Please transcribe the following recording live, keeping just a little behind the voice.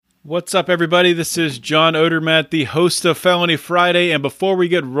What's up, everybody? This is John Odermatt, the host of Felony Friday, and before we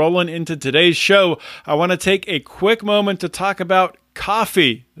get rolling into today's show, I want to take a quick moment to talk about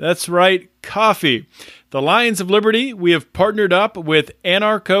coffee. That's right, coffee. The Lions of Liberty, we have partnered up with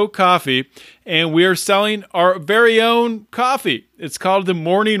Anarcho Coffee, and we are selling our very own coffee. It's called the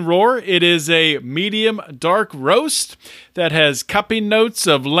Morning Roar. It is a medium dark roast that has cupping notes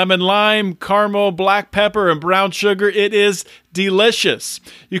of lemon lime, caramel, black pepper, and brown sugar. It is delicious.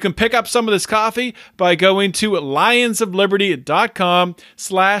 You can pick up some of this coffee by going to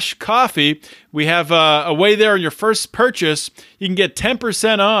lionsofliberty.com/coffee. We have a way there on your first purchase. You can get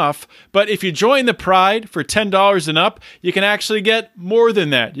 10% off, but if you join the Pride for $10 and up, you can actually get more than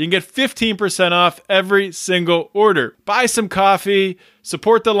that. You can get 15% off every single order. Buy some coffee,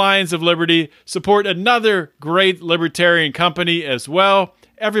 support the Lions of Liberty, support another great libertarian company as well.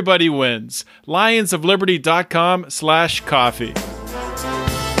 Everybody wins. lionsofliberty.com/coffee.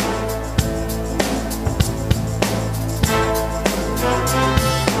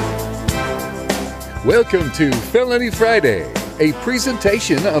 Welcome to Felony Friday, a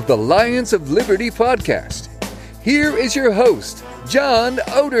presentation of the Lions of Liberty podcast. Here is your host, John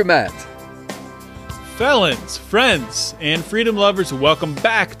Odermatt. Felons, friends, and freedom lovers, welcome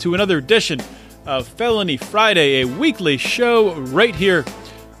back to another edition of Felony Friday, a weekly show right here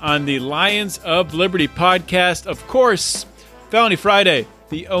on the Lions of Liberty podcast. Of course, Felony Friday,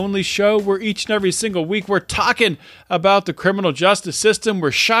 the only show where each and every single week we're talking about the criminal justice system. We're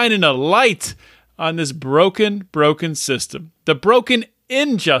shining a light on this broken system, the broken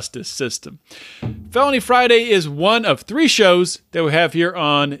injustice system. Felony Friday is one of three shows that we have here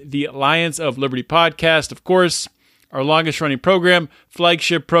on the Lions of Liberty podcast. Of course, our longest running program,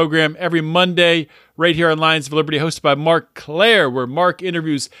 flagship program, every Monday right here on Lions of Liberty, hosted by Mark Claire, where Mark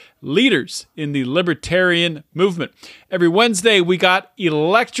interviews leaders in the libertarian movement. Every Wednesday, we got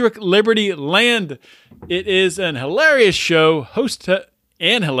Electric Liberty Land. It is an hilarious show,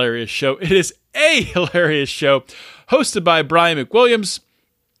 It is a hilarious show hosted by Brian McWilliams.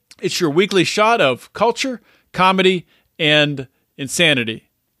 It's your weekly shot of culture, comedy, and insanity.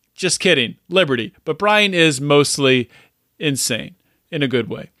 Just kidding, liberty. But Brian is mostly insane in a good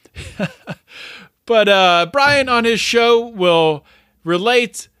way. But Brian on his show will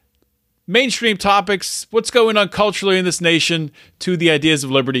relate mainstream topics, what's going on culturally in this nation, to the ideas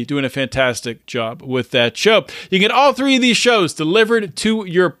of liberty, doing a fantastic job with that show. You can get all three of these shows delivered to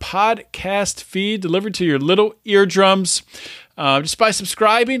your podcast feed, delivered to your little eardrums, just by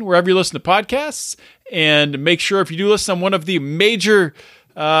subscribing wherever you listen to podcasts. And make sure if you do listen on one of the major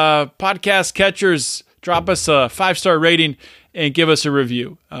podcast catchers, drop us a 5-star rating and give us a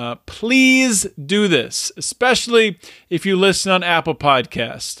review. Please do this, especially if you listen on Apple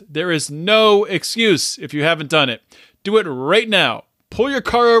Podcasts. There is no excuse if you haven't done it. Do it right now. Pull your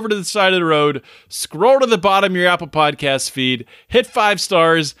car over to the side of the road, scroll to the bottom of your Apple Podcast feed, hit 5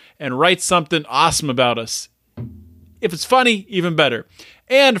 stars, and write something awesome about us. If it's funny, even better.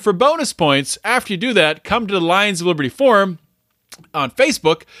 And for bonus points, after you do that, come to the Lions of Liberty Forum on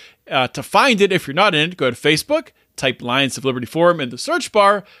Facebook. To find it, if you're not in it, go to Facebook, type Lions of Liberty Forum in the search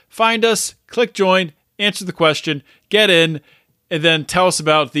bar, find us, click join, answer the question, get in, and then tell us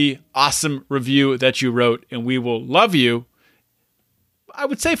about the awesome review that you wrote, and we will love you. I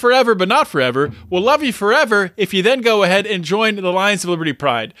would say forever, but not forever. We'll love you forever if you then go ahead and join the Lions of Liberty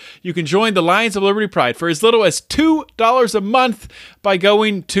Pride. You can join the Lions of Liberty Pride for as little as $2 a month by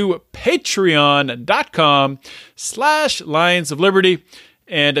going to patreon.com/Lions of Liberty.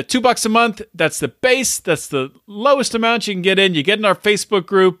 And at $2 a month, that's the base. That's the lowest amount you can get in. You get in our Facebook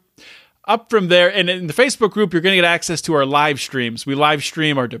group. Up from there, and in the Facebook group, you're going to get access to our live streams. We live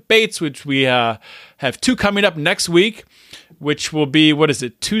stream our debates, which we have 2 coming up next week, which will be,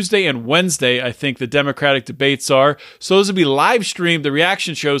 Tuesday and Wednesday, I think the Democratic debates are. So those will be live streamed. The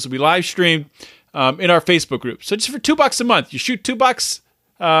reaction shows will be live streamed in our Facebook group. So just for $2 a month, you shoot $2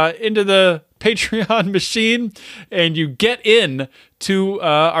 into the Patreon machine, and you get in to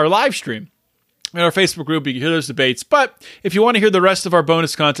our live stream. In our Facebook group, you can hear those debates. But if you want to hear the rest of our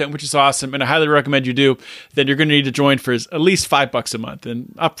bonus content, which is awesome, and I highly recommend you do, then you're going to need to join for at least $5 a month.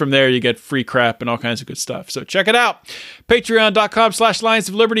 And up from there, you get free crap and all kinds of good stuff. So check it out. Patreon.com/Lions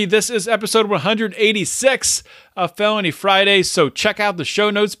of Liberty. This is episode 186 of Felony Friday. So check out the show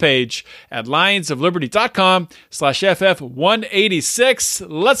notes page at lionsofliberty.com/FF186.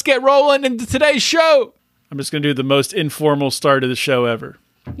 Let's get rolling into today's show. I'm just going to do the most informal start of the show ever.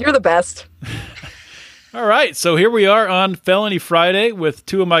 You're the best. All right, so here we are on Felony Friday with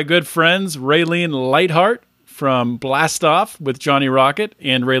 2 of my good friends, Raylene Lightheart from Blast Off with Johnny Rocket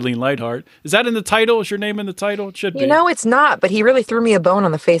and Raylene Lightheart. Is that in the title? Is your name in the title? It should be. It's not, but he really threw me a bone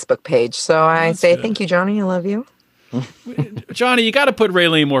on the Facebook page. So I say, good. Thank you, Johnny. I love you. Johnny, you got to put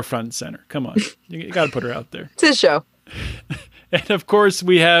Raylene more front and center. Come on. You got to put her out there. It's his show. And of course,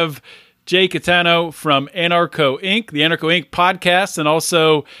 we have Jay Catano from Anarcho Inc., the Anarcho Inc. podcast, and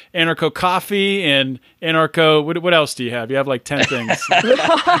also Anarcho Coffee and Anarcho. What else do you have? You have like 10 things.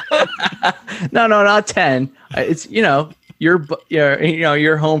 No, not 10. It's,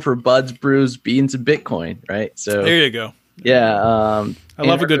 you're home for buds, brews, beans, and Bitcoin, right? So there you go. Yeah. I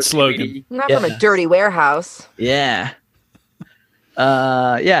love a good slogan. Not from a dirty warehouse. Yeah. So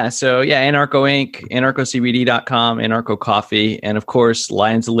Anarcho Inc., anarchocbd.com, Anarcho Coffee, and of course,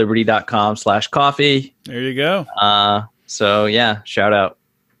 lionsofliberty.com/coffee. There you go. Shout out.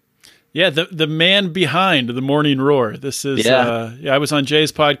 Yeah, the man behind the Morning Roar. This is, I was on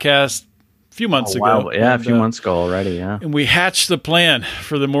Jay's podcast a few months ago. Wow. Yeah, a few months ago already, yeah. And we hatched the plan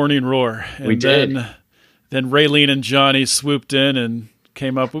for the Morning Roar. And we did. Then Raylene and Johnny swooped in and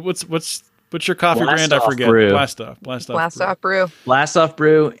came up with, what's your coffee brand? I forget. Brew. Blast Off Brew. Blast Off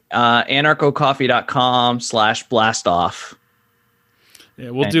Brew, anarchocoffee.com/blastoff.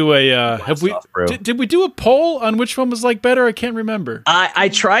 Yeah, we'll do a. Did we do a poll on which one was like better? I can't remember. I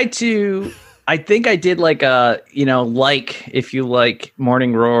tried to. I think I did like a if you like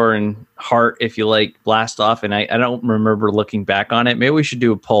Morning Roar and Heart if you like Blast Off, and I don't remember looking back on it. Maybe we should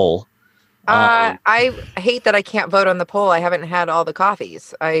do a poll. I hate that I can't vote on the poll. I haven't had all the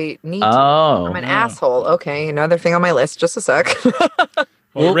coffees. I need to. I'm an asshole. Okay, another thing on my list. Just a sec.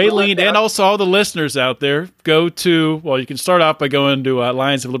 Well, Raylene and also all the listeners out there, you can start off by going to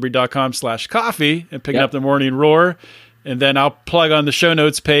lionsofliberty.com/coffee and picking up the Morning Roar. And then I'll plug on the show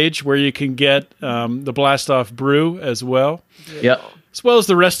notes page where you can get the Blast Off Brew as well. Yep. As well as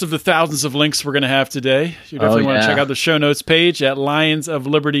the rest of the thousands of links we're going to have today. You definitely want to check out the show notes page at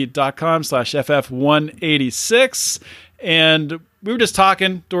lionsofliberty.com/FF186. And we were just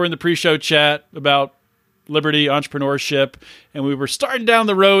talking during the pre-show chat about liberty, entrepreneurship, and we were starting down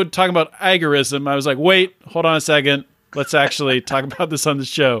the road talking about agorism. I was like, wait, hold on a second. Let's actually talk about this on the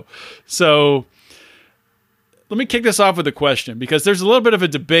show. So let me kick this off with a question, because there's a little bit of a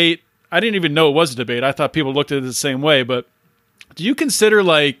debate. I didn't even know it was a debate. I thought people looked at it the same way, but do you consider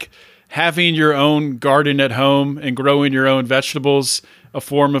like having your own garden at home and growing your own vegetables a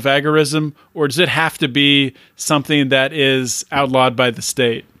form of agorism, or does it have to be something that is outlawed by the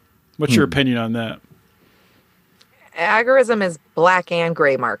state? What's your opinion on that? Agorism is black and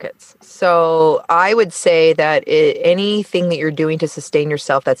gray markets. So I would say that anything that you're doing to sustain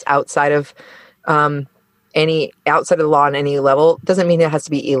yourself that's outside of the law on any level doesn't mean it has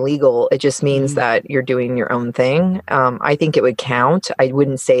to be illegal. It just means that you're doing your own thing. I think it would count. I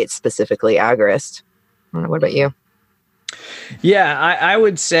wouldn't say it's specifically agorist. I don't know. What about you? Yeah, I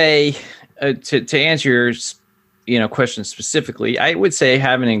would say to answer your question specifically, I would say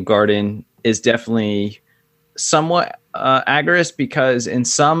having a garden is definitely somewhat agorist, because in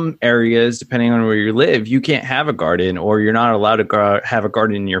some areas, depending on where you live, you can't have a garden, or you're not allowed to have a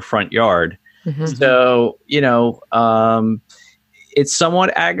garden in your front yard. Mm-hmm. So, it's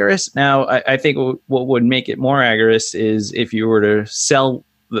somewhat agorist. Now, I think what would make it more agorist is if you were to sell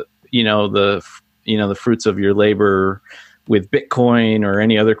the fruits of your labor with Bitcoin or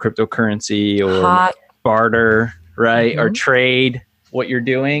any other cryptocurrency, or barter, right? Mm-hmm. Or trade what you're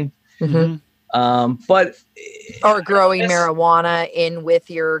doing. Mm-hmm. Or growing marijuana in with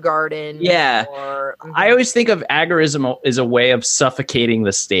your garden. Yeah. I always think of agorism as a way of suffocating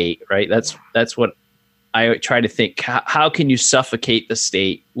the state, right? That's what I try to think. How can you suffocate the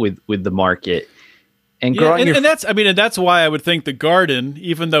state with the market? And growing and that's why I would think the garden,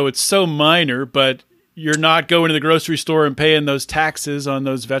 even though it's so minor, but you're not going to the grocery store and paying those taxes on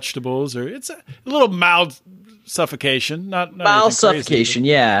those vegetables, or it's a little mild suffocation, not mild suffocation.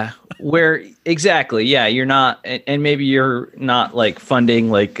 Crazy, yeah. Where exactly. Yeah. You're not, and maybe you're not like funding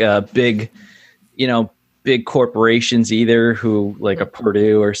like big corporations either, who like a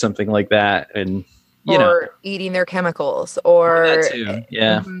Purdue or something like that. And, eating their chemicals or that too.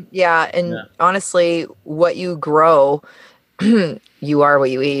 Yeah. Yeah. And honestly, what you grow, you are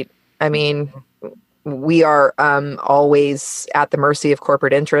what you eat. I mean, we are always at the mercy of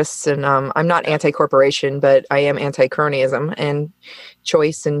corporate interests. And I'm not anti-corporation, but I am anti-cronyism and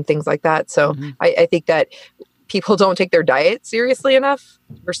choice and things like that. So I think that people don't take their diet seriously enough.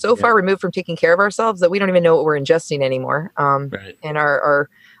 We're so far removed from taking care of ourselves that we don't even know what we're ingesting anymore. And our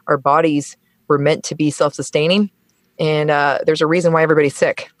bodies were meant to be self-sustaining. And there's a reason why everybody's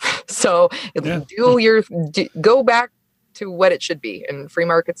sick. So go back to what it should be. And free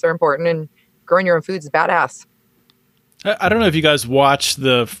markets are important, and growing your own foods is badass. I don't know if you guys watched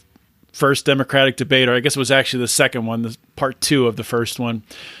the first Democratic debate, or I guess it was actually the second one, the part 2 of the first one.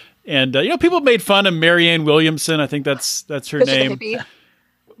 And people made fun of Marianne Williamson. I think that's her name.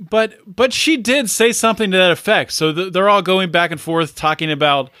 But she did say something to that effect. So they're all going back and forth talking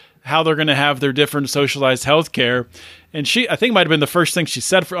about how they're going to have their different socialized health care. And I think might have been the first thing she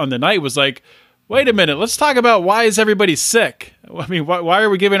said on the night was like, wait a minute, let's talk about why is everybody sick? I mean, why are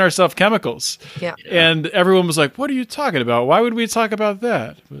we giving ourselves chemicals? Yeah. And everyone was like, what are you talking about? Why would we talk about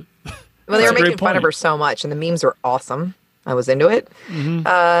that? Well, they were making fun of her so much, and the memes were awesome. I was into it. Mm-hmm.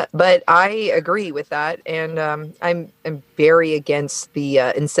 But I agree with that. And I'm very against the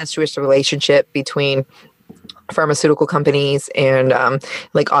incestuous relationship between pharmaceutical companies and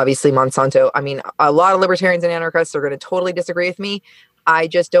obviously Monsanto. I mean, a lot of libertarians and anarchists are going to totally disagree with me. I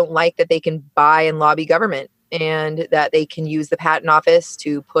just don't like that they can buy and lobby government, and that they can use the patent office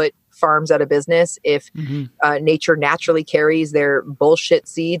to put farms out of business. If nature naturally carries their bullshit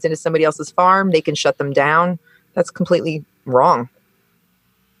seeds into somebody else's farm, they can shut them down. That's completely wrong.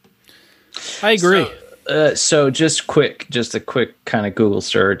 I agree. So just a quick kind of Google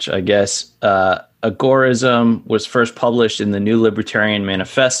search, I guess. Agorism was first published in the New Libertarian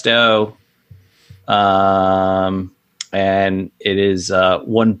Manifesto. And it is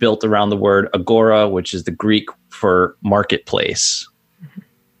one built around the word agora, which is the Greek for marketplace.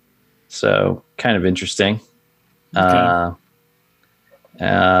 So kind of interesting. Okay.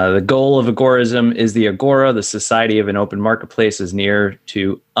 The goal of agorism is the agora, the society of an open marketplace, is near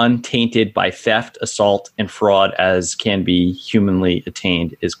to untainted by theft, assault, and fraud as can be humanly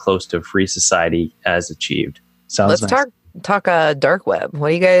attained, is close to a free society as achieved. Sounds Let's nice. talk dark web. What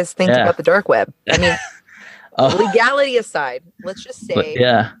do you guys think about the dark web? I mean, legality aside, let's just say.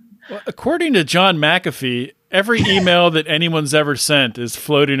 Yeah. Well, according to John McAfee, every email that anyone's ever sent is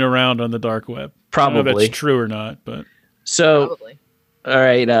floating around on the dark web. Probably. I don't know if that's true or not, but So, Probably. all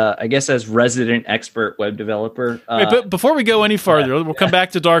right. I guess as resident expert web developer. wait, but before we go any farther, we'll come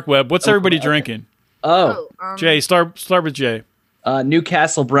back to dark web. What's everybody drinking? Jay, start with Jay.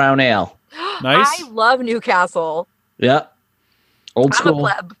 Newcastle Brown Ale. Nice. I love Newcastle. Yeah. Old school.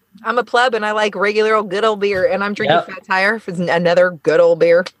 I'm a pleb, and I like regular old good old beer, and I'm drinking Yep. Fat Tire for another good old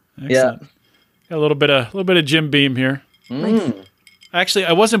beer. Excellent. Got a little bit of Jim Beam here. Actually,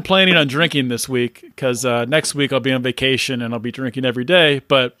 I wasn't planning on drinking this week because next week I'll be on vacation and I'll be drinking every day.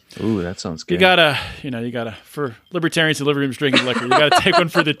 But Ooh, that sounds good. you gotta for libertarians and living rooms drinking liquor, you gotta take one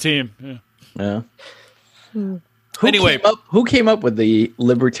for the team. Yeah. Yeah. Anyway, Who came up with the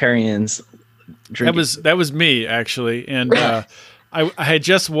libertarians drinking? that was me actually, and I had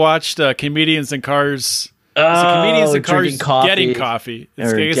just watched Comedians in Cars. Comedians in Cars drinking coffee. Getting coffee.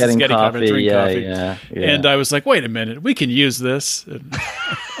 Or getting coffee. Drink coffee. Yeah. And I was like, wait a minute, we can use this.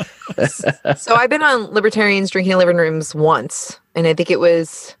 So I've been on Libertarians Drinking Living Rooms once, and I think it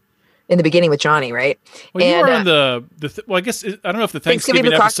was in the beginning with Johnny, right? Well, you and, were on well, I guess I don't know if the Thanksgiving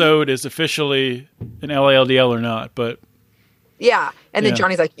Thanksgiving episode is officially an LALDL or not, but yeah. And then Yeah.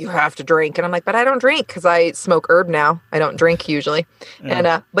 Johnny's like, you have to drink. And I'm like, but I don't drink because I smoke herb now. I don't drink usually.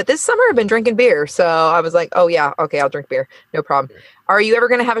 And but this summer I've been drinking beer. So I was like, oh yeah, okay, I'll drink beer. No problem. Are you ever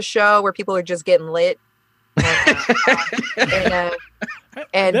going to have a show where people are just getting lit?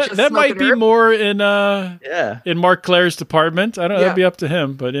 And just that might be smoking herb? more in Mark Claire's department. I don't know. Yeah. That'd be up to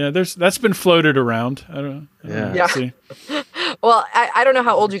him. But yeah, that's been floated around. I don't know. Yeah. Yeah. See. Well, I don't know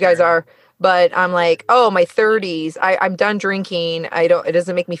how old you guys are, but I'm like, oh, my 30s. I'm done drinking. It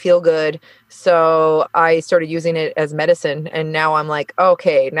doesn't make me feel good. So I started using it as medicine. And now I'm like,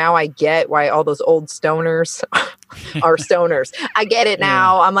 okay, now I get why all those old stoners are stoners. I get it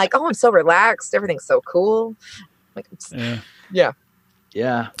now. I'm like, oh, I'm so relaxed. Everything's so cool. Like, Yeah.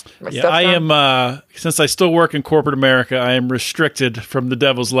 Yeah. my Yeah, stuff's I done. am. Since I still work in corporate America, I am restricted from the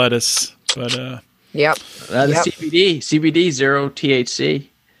devil's lettuce. But Yep. The Yep. CBD, zero THC.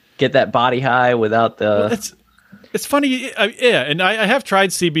 Get that body high without the. it's funny. And I have tried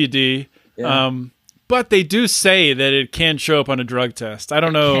CBD. Yeah. But they do say that it can show up on a drug test. I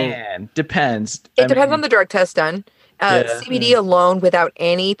don't know. Depends. It depends on the drug test done. CBD alone without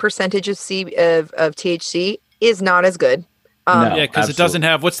any percentage of THC is not as good. No, Yeah, because it doesn't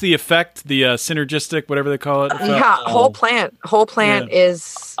have what's the effect? The synergistic, whatever they call it. Yeah, whole plant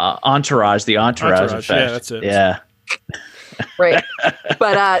is entourage. The entourage effect. Yeah, that's it. Yeah. right.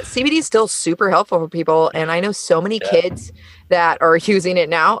 But CBD is still super helpful for people, and I know so many kids that are using it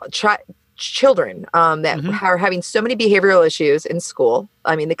now. Children that are having so many behavioral issues in school.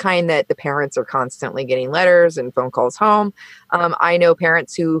 I mean, the kind that the parents are constantly getting letters and phone calls home. I know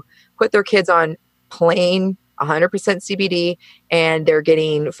parents who put their kids on plain 100% CBD, and they're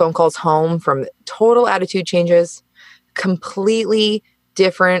getting phone calls home from total attitude changes. completely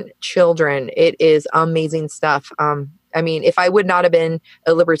different children. It is amazing stuff. I mean, if I would not have been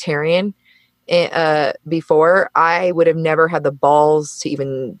a libertarian before, I would have never had the balls to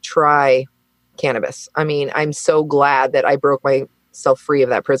even try cannabis. I mean, I'm so glad that I broke myself free of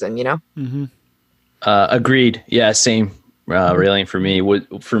that prison, you know? Mm-hmm. Agreed. Yeah, same. Really, for me,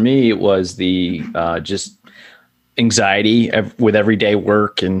 it was the just anxiety with everyday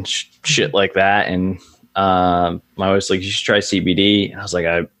work and shit like that. And my wife was like, "You should try CBD." And I was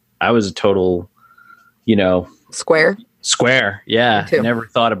like, I was a total, Square. Yeah, never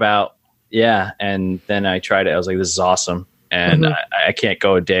thought about. Yeah, and then I tried it. I was like, "This is awesome," and I can't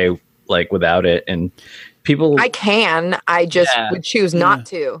go a day like without it. And people, I just would choose not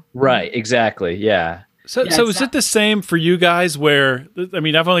to. Right. Exactly. Yeah. So is it the same for you guys where, I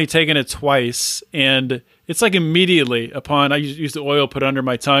mean, I've only taken it twice and it's like immediately upon I use the oil put under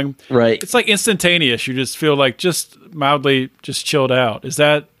my tongue. Right. It's like instantaneous. You just feel like just mildly just chilled out. Is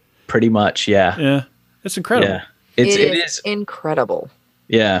that? Pretty much. Yeah. Yeah. It's incredible. Yeah. It is incredible.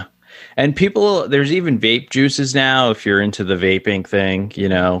 Yeah. And there's even vape juices now if you're into the vaping thing,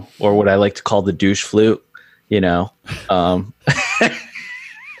 or what I like to call the douche flute,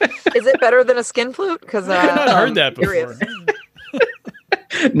 Is it better than a skin flute? Because I've not heard that before.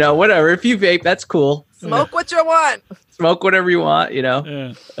 No, whatever. If you vape, that's cool. Smoke what you want. Smoke whatever you want,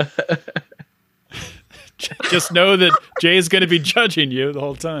 Yeah. Just know that Jay's going to be judging you the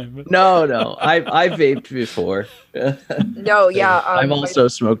whole time. No. I vaped before. No, yeah. I've also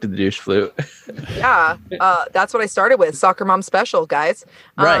smoked the douche flute. Yeah. That's what I started with. Soccer Mom Special, guys.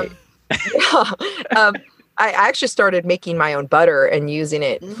 Right. Yeah. I actually started making my own butter and using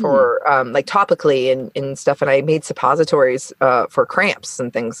it for like topically and stuff. And I made suppositories for cramps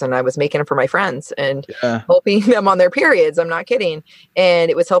and things. And I was making them for my friends and helping them on their periods. I'm not kidding. And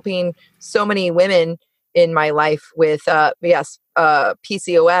it was helping so many women in my life with PCOS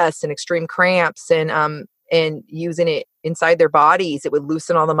and extreme cramps and using it inside their bodies. It would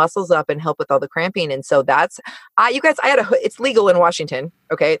loosen all the muscles up and help with all the cramping. And so that's, you guys, it's legal in Washington.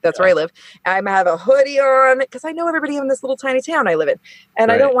 Okay. That's where I live. I have a hoodie on because I know everybody in this little tiny town I live in.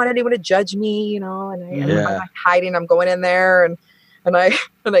 And I don't want anyone to judge me, and I'm not hiding. I'm going in there and I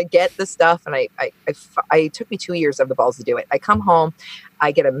get the stuff. And it took me 2 years of the balls to do it. I come home,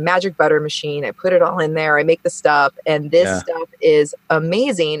 I get a magic butter machine. I put it all in there. I make the stuff, and this stuff is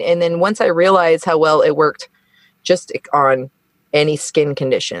amazing. And then once I realized how well it worked just on any skin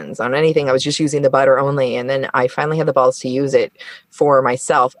conditions, on anything, I was just using the butter only. And then I finally had the balls to use it for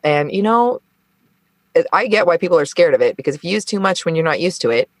myself. And, I get why people are scared of it, because if you use too much when you're not used to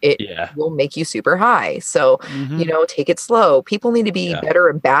it, it will make you super high. So, take it slow. People need to be better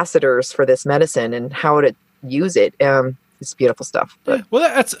ambassadors for this medicine and how to use it. It's beautiful stuff. But.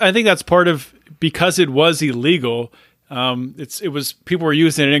 Well, I think that's part of, because it was illegal. It was people were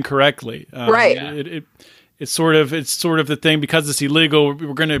using it incorrectly. Right. It's sort of the thing, because it's illegal,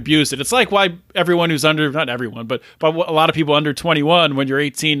 we're going to abuse it. It's like why everyone who's not everyone, but a lot of people under 21, when you're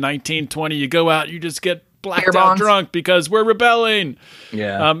 18, 19, 20, you go out, you just get blacked out drunk because we're rebelling.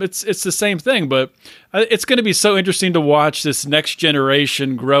 Yeah. It's the same thing, but it's going to be so interesting to watch this next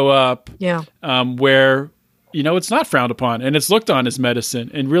generation grow up. Yeah. Where, it's not frowned upon and it's looked on as medicine,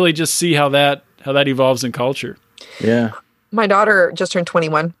 and really just see how that evolves in culture. Yeah. My daughter just turned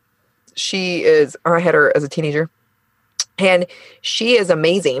 21. I had her as a teenager, and she is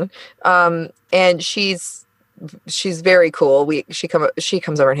amazing. And she's very cool. She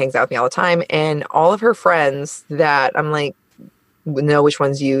comes over and hangs out with me all the time. And all of her friends that I'm like, know which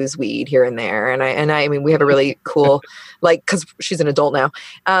ones use weed here and there. And I mean, we have a really cool, cause she's an adult now.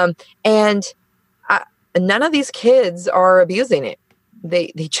 And none of these kids are abusing it.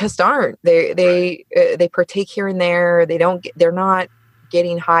 They just aren't. They partake here and there. They're not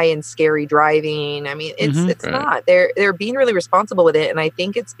getting high and scary driving. I mean, it's not. They're being really responsible with it, and I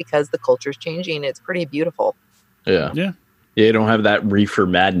think it's because the culture's changing. It's pretty beautiful. Yeah. You don't have that reefer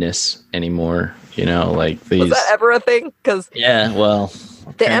madness anymore. Like these. Was that ever a thing? Because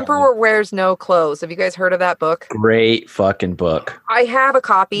the Emperor Wears No Clothes. Have you guys heard of that book? Great fucking book. I have a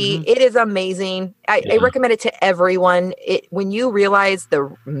copy. It is amazing. I recommend it to everyone. When you realize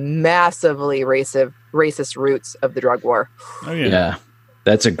the massively racist roots of the drug war. Oh yeah. Yeah.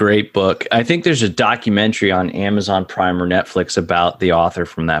 That's a great book. I think there's a documentary on Amazon Prime or Netflix about the author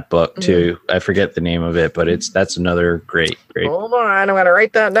from that book too. I forget the name of it, but that's another great. Hold on, I'm gonna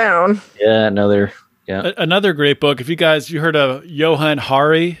write that down. Yeah, another great book. If you heard of Johann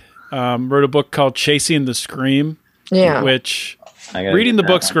Hari, wrote a book called Chasing the Scream. Yeah. Which Reading the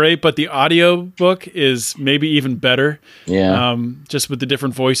book's great, but the audio book is maybe even better. Yeah. Just with the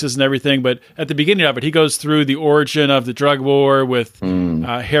different voices and everything. But at the beginning of it, he goes through the origin of the drug war with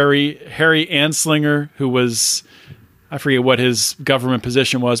Harry Anslinger, who was, I forget what his government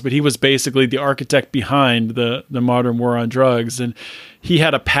position was, but he was basically the architect behind the modern war on drugs. And he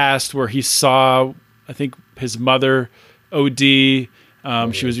had a past where he saw, I think, his mother OD. She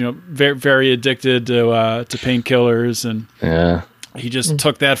was, very, very addicted to painkillers, and he just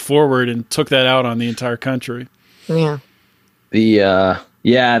took that forward and took that out on the entire country. Yeah. The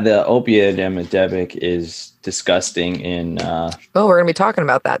opioid epidemic is disgusting. We're going to be talking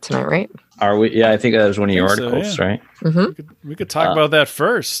about that tonight, right? Are we? Yeah, I think that was one of your articles, right? Mm-hmm. We could talk about that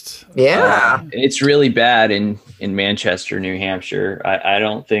first. Yeah. It's really bad in Manchester, New Hampshire. I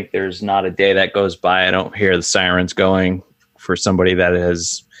don't think there's not a day that goes by I don't hear the sirens going for somebody that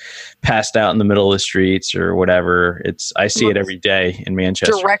has passed out in the middle of the streets or whatever. I see it every day in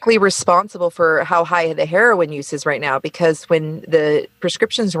Manchester. Directly responsible for how high the heroin use is right now, because when the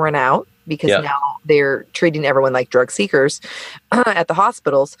prescriptions run out, because now they're treating everyone like drug seekers at the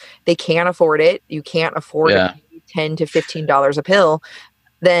hospitals, they can't afford it. You can't afford it, $10 to $15 a pill.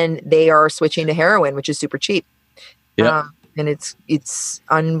 Then they are switching to heroin, which is super cheap. Yeah. And it's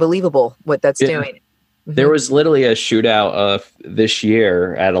unbelievable what that's doing. There was literally a shootout this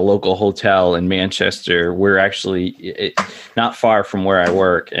year at a local hotel in Manchester. We're actually not far from where I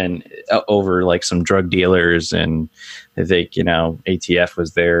work, and over like some drug dealers, and I think ATF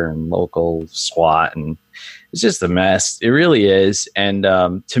was there and local SWAT, and it's just a mess. It really is. And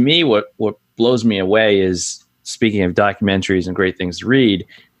to me, what blows me away is, speaking of documentaries and great things to read,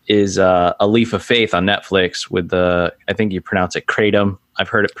 is A Leaf of Faith on Netflix with I think you pronounce it Kratom. I've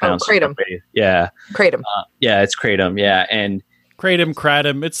heard it pronounced Kratom. Yeah. Kratom. Yeah, it's Kratom. Yeah. And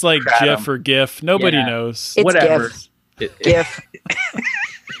Kratom. It's like Kratom. GIF or GIF. Nobody knows. It's whatever. GIF.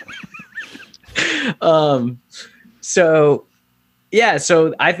 So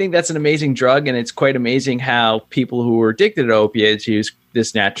I think that's an amazing drug, and it's quite amazing how people who are addicted to opiates use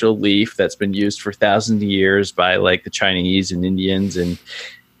this natural leaf that's been used for thousands of years by like the Chinese and Indians, and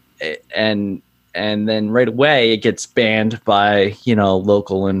then right away it gets banned by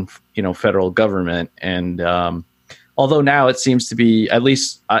local and federal government. And although now it seems to be, at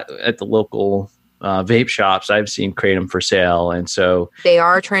least at the local vape shops, I've seen Kratom for sale, and so they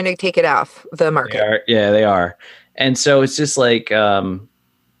are trying to take it off the market. They are. And so it's just like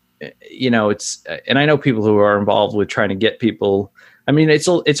it's, and I know people who are involved with trying to get people. I mean, it's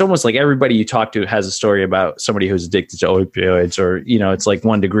almost like everybody you talk to has a story about somebody who's addicted to opioids, or it's like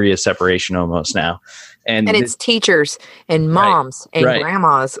 1 degree of separation almost now. And it's teachers and moms and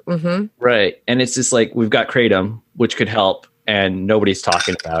grandmas. Mm-hmm. Right. And it's just like, we've got Kratom, which could help, and nobody's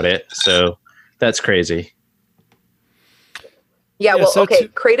talking about it. So that's crazy. Yeah. Well, okay.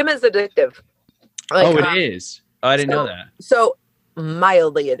 Kratom is addictive. It is. Oh, I didn't know that. So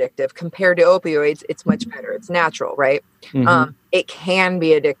mildly addictive compared to opioids. It's much better. It's natural, right? Mm-hmm. It can be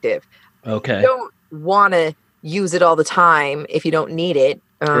addictive. Okay. You don't want to use it all the time if you don't need it.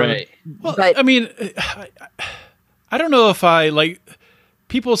 Right. Well, but I mean, I don't know if I like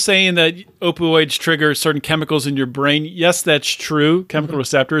people saying that opioids trigger certain chemicals in your brain. Yes, that's true, chemical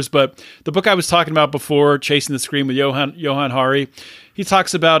receptors. But the book I was talking about before, Chasing the Scream with Johan Hari, he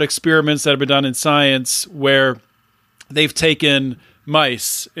talks about experiments that have been done in science where they've taken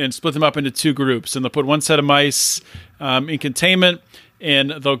mice and split them up into 2 groups, and they'll put one set of mice in containment, and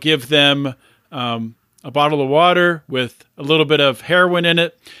they'll give them a bottle of water with a little bit of heroin in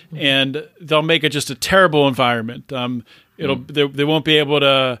it, and they'll make it just a terrible environment. They won't be able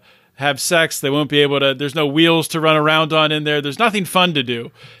to have sex. They won't be able to. There's no wheels to run around on in there. There's nothing fun to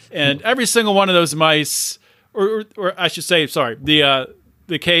do, and every single one of those mice, or I should say, sorry,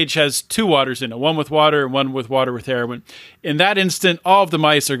 the cage has 2 waters in it, one with water and one with water with heroin. In that instant, all of the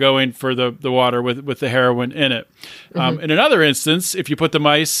mice are going for the water with the heroin in it. In another instance, if you put the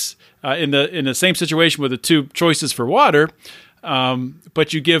mice in the same situation with the 2 choices for water,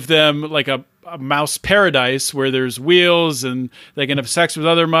 but you give them like a mouse paradise where there's wheels and they can have sex with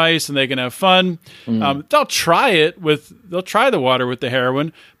other mice and they can have fun. They'll try the water with the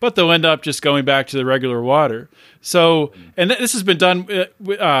heroin, but they'll end up just going back to the regular water. So, and this has been done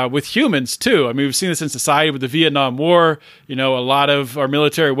with humans too. I mean, we've seen this in society with the Vietnam War. A lot of our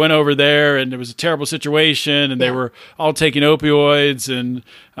military went over there and it was a terrible situation and they were all taking opioids, and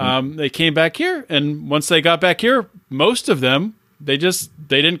they came back here. And once they got back here, most of them, they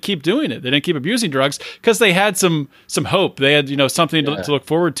didn't keep doing it. They didn't keep abusing drugs because they had some hope. They had something to look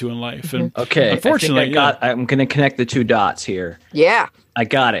forward to in life. And okay, unfortunately, I'm going to connect the 2 dots here. Yeah, I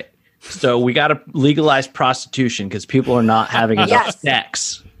got it. So we got to legalize prostitution because people are not having enough Yes.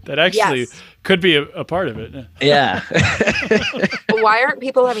 sex. That actually Yes. could be a part of it. Yeah. But why aren't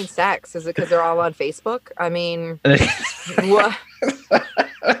people having sex? Is it because they're all on Facebook? I mean, what?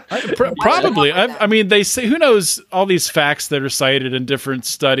 Probably. I mean, they say, who knows all these facts that are cited in different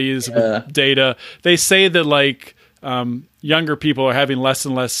studies with data. They say that like younger people are having less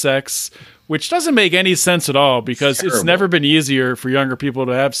and less sex, which doesn't make any sense at all because it's never been easier for younger people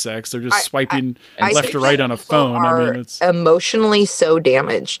to have sex. They're just swiping left think to right that on a people phone. I are mean, it's emotionally so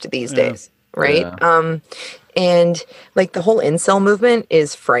damaged these days, right? Yeah. And like the whole incel movement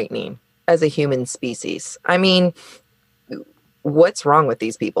is frightening as a human species. I mean, what's wrong with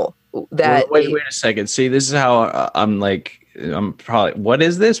these people? That wait a second. See, this is how I'm probably. What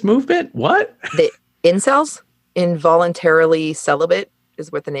is this movement? What? the incels, involuntarily celibate,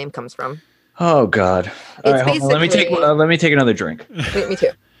 is where the name comes from. Oh God! All right, hold on. Let me take another drink. Wait, me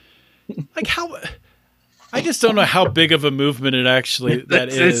too. like how. I just don't know how big of a movement it actually that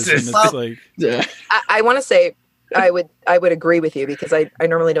is. And it's like, I want to say I would agree with you because I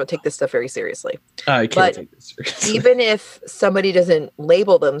normally don't take this stuff very seriously. I can't But take this seriously. Even if somebody doesn't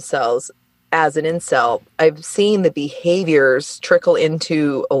label themselves as an incel, I've seen the behaviors trickle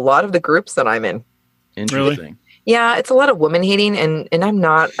into a lot of the groups that I'm in. Interesting. Yeah, it's a lot of woman hating, and I'm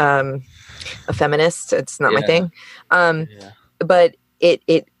not a feminist. It's not my thing. But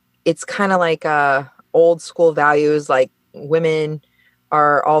it's kind of like old school values, like women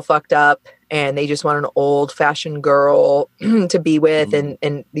are all fucked up and they just want an old fashioned girl to be with,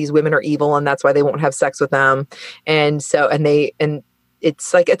 and these women are evil and that's why they won't have sex with them. And so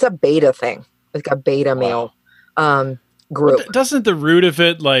it's like it's a beta thing, like a beta male group. Doesn't the root of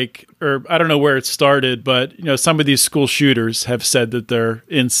it, like, or I don't know where it started, but you know, some of these school shooters have said that they're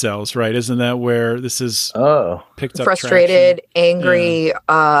incels, right? Isn't that where this is picked up? Frustrated, angry.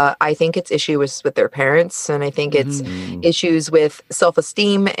 I think it's issues with their parents, and I think it's issues with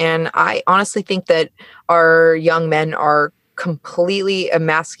self-esteem. And I honestly think that our young men are completely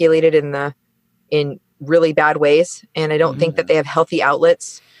emasculated in really bad ways, and I don't think that they have healthy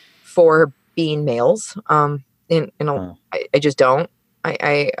outlets for being males. I just don't.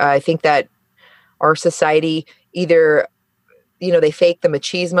 I think that our society either, they fake the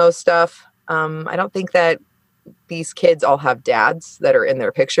machismo stuff. I don't think that these kids all have dads that are in the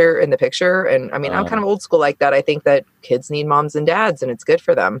picture. And I mean, I'm kind of old school like that. I think that kids need moms and dads and it's good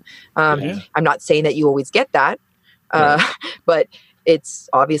for them. I'm not saying that you always get that, but it's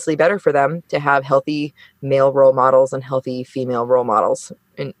obviously better for them to have healthy male role models and healthy female role models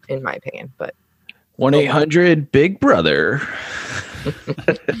in my opinion, but 1-800 Brother.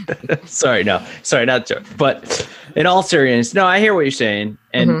 Sorry, not joke. But in all seriousness, no, I hear what you're saying,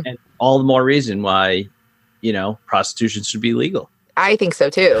 and all the more reason why, prostitution should be legal. I think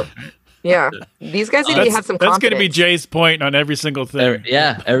so too. Yeah, these guys need to have some confidence. That's going to be Jay's point on every single thing.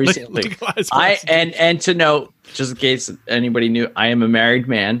 Every single thing. And to note, just in case anybody knew, I am a married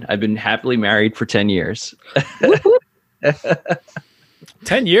man. I've been happily married for 10 years.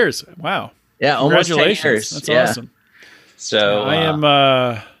 10 years. Wow. Yeah, almost 10 years. That's awesome. So I'm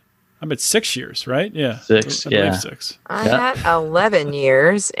at 6 years, right? Yeah. 6. I believe 6. I'm at 11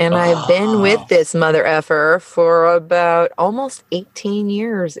 years, and I've been with this mother effer for about almost 18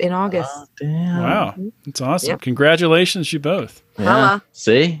 years in August. Oh, damn. Wow. That's awesome. Yep. Congratulations, you both. Yeah.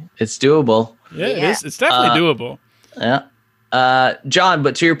 See, it's doable. Yeah, it is. It's definitely doable. Yeah. John,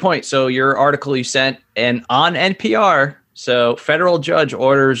 but to your point, so your article you sent and on NPR, so federal judge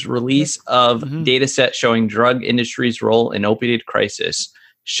orders release of data set showing drug industry's role in opioid crisis.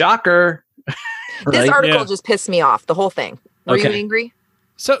 Shocker. This article just pissed me off, the whole thing. Were you angry?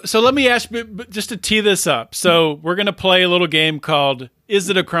 So let me ask you, just to tee this up. So we're going to play a little game called Is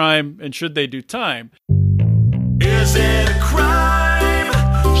It a Crime and Should They Do Time? Is it a crime?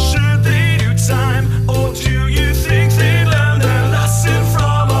 Should they do time? Or do you think they learned their lesson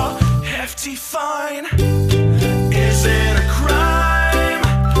from a hefty fine? Is it a crime?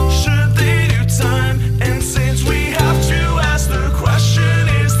 Should they do time? And since we have to ask the question,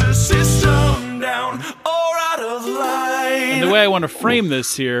 is the system down or out of line? And the way I want to frame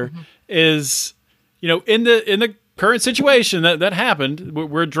this here is, in the current situation that happened,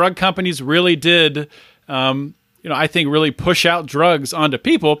 where drug companies really did, I think really push out drugs onto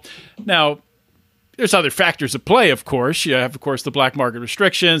people. Now, there's other factors at play, of course. You have, of course, the black market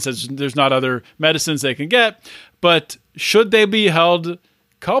restrictions. There's not other medicines they can get. But should they be held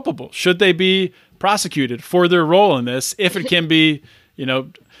culpable? Should they be prosecuted for their role in this? If it can be, you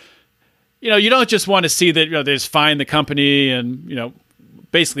don't just want to see that they just fine the company and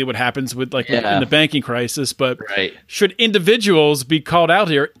basically what happens with like Yeah. in the banking crisis. But Right. should individuals be called out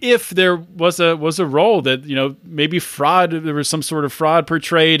here if there was a role that, you know, maybe fraud, there was some sort of fraud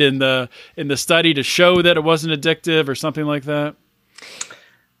portrayed in the study to show that it wasn't addictive or something like that?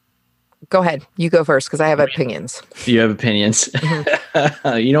 Go ahead. You go first because I have opinions. You have opinions.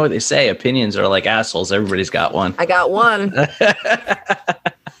 You know what they say? Opinions are like assholes. Everybody's got one. I got one.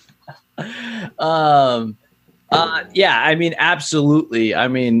 Yeah, I mean, absolutely. I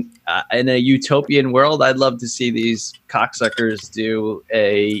mean, in a utopian world, I'd love to see these cocksuckers do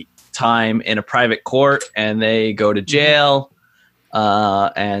a time in a private court and they go to jail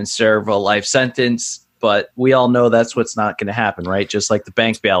and serve a life sentence. But we all know that's what's not going to happen, right? Just like the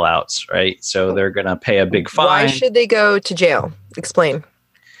bank bailouts, right? So they're going to pay a big fine. Why should they go to jail? Explain.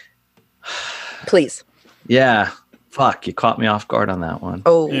 Please. Yeah. Fuck, you caught me off guard on that one.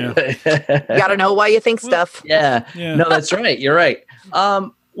 Oh, Yeah. you got to know why you think stuff. Yeah. Yeah. No, that's right. You're right.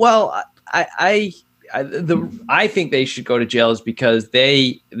 Well, I think they should go to jail is because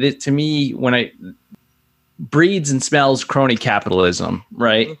to me, when I breeds and smells crony capitalism,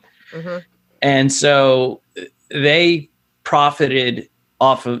 right? Mm-hmm. And so they profited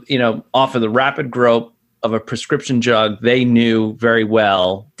off of the rapid growth of a prescription drug they knew very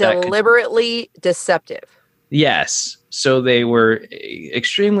well. Deliberately deceptive. Yes. So they were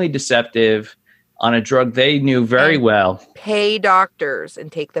extremely deceptive on a drug they knew very well. Pay doctors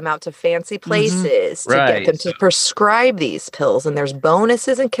and take them out to fancy places to Right. get them to prescribe these pills. And there's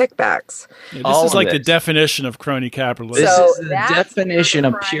bonuses and kickbacks. Yeah, this All is of like the it. definition of crony capitalism. This So is the that's definition where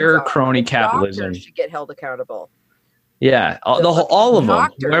of the pure crimes are. crony The capitalism. Doctors should get held accountable. Yeah. All of them.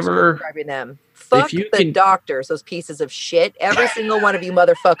 Doctors Whoever. prescribing them. Fuck you the can- doctors, those pieces of shit. Every single one of you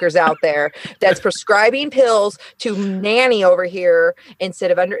motherfuckers out there that's prescribing pills to Nanny over here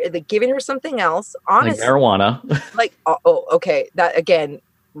instead of giving her something else. Like Honestly, marijuana. Okay. That again,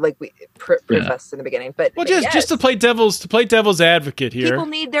 like we prefaced in the beginning, but Well, but just to yes, play devil's advocate here. people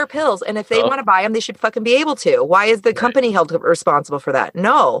need their pills, and if they Oh. want to buy them, they should fucking be able to. Why is the company held responsible for that?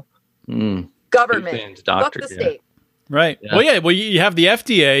 No, Mm. government. Fans, Fuck doctors, the yeah. state. Right. Yeah. Well, yeah. Well, you have the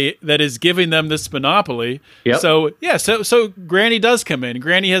FDA that is giving them this monopoly. Yep. So yeah. So Granny does come in.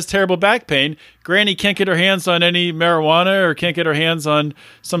 Granny has terrible back pain. Granny can't get her hands on any marijuana or can't get her hands on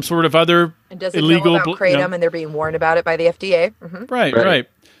some sort of other And doesn't illegal. know about kratom, and they're being warned about it by the FDA. Mhm. Right. Right. Right.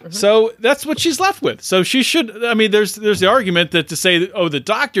 So that's what she's left with. So she should. I mean, there's the argument that to say, that, oh, the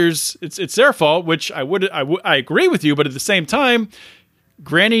doctors, it's their fault, which I agree with you, but at the same time,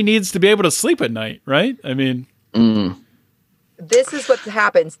 Granny needs to be able to sleep at night, right? I mean. Mm. This is what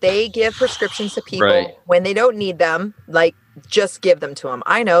happens. They give prescriptions to people Right. when they don't need them. Like, just give them to them.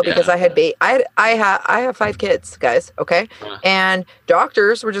 I know because Yeah. I have 5 kids, guys. Okay, Yeah. and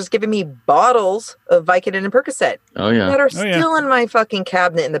doctors were just giving me bottles of Vicodin and Percocet Oh, yeah. that are Oh, yeah. still in my fucking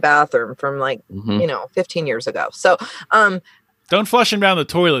cabinet in the bathroom from like Mhm. 15 years ago. So, Don't flush them down the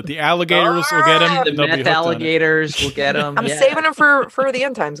toilet. The alligators will get them. The meth alligators will get them. I'm saving them for the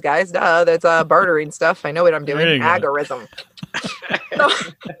end times, guys. Duh, that's bartering stuff. I know what I'm There you doing. go. Agorism.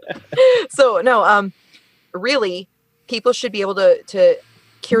 so no, really, people should be able to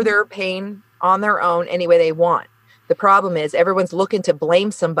cure their pain on their own any way they want. The problem is everyone's looking to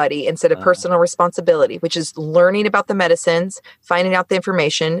blame somebody instead of personal responsibility, which is learning about the medicines, finding out the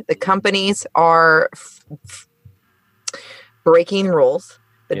information. The companies are breaking rules.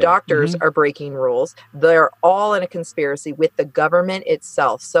 The Yeah. doctors are breaking rules. They're all in a conspiracy with the government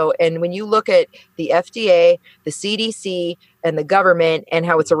itself. So, and when you look at the FDA, the CDC, and the government, and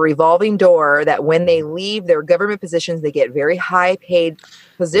how it's a revolving door that when they leave their government positions, they get very high paid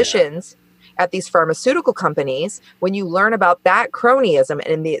positions at these pharmaceutical companies. When you learn about that cronyism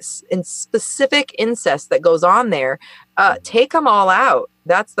and the specific incest that goes on there, take them all out.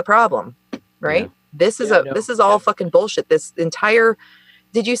 That's the problem, right? Yeah. This is Yeah, this is all fucking bullshit. This entire,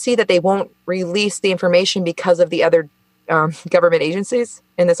 did you see that they won't release the information because of the other government agencies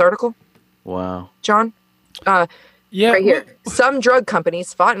in this article, Wow. John? Yeah. Right here. Some drug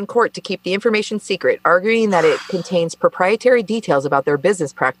companies fought in court to keep the information secret, arguing that it contains proprietary details about their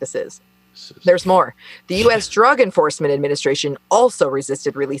business practices. There's more. The U.S. Drug Enforcement Administration also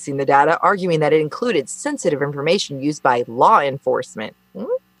resisted releasing the data, arguing that it included sensitive information used by law enforcement.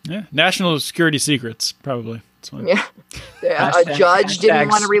 Yeah. National security secrets, probably. That's why. Yeah. A Hashtag- judge didn't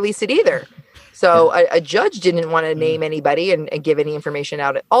want to hashtags. release it either. So a judge didn't want to name anybody and give any information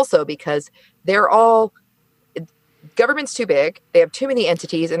out also because they're all, government's too big. They have too many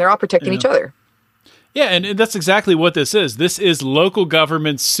entities and they're all protecting each other. Yeah, and that's exactly what this is. This is local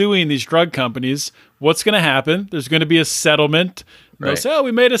government suing these drug companies what's going to happen. There's going to be a settlement. They'll say, oh,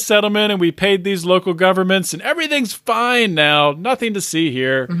 we made a settlement and we paid these local governments and everything's fine now. Nothing to see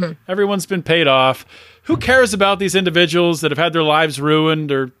here. Everyone's been paid off. Who cares about these individuals that have had their lives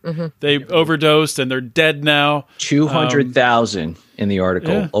ruined or they overdosed and they're dead now? 200,000 in the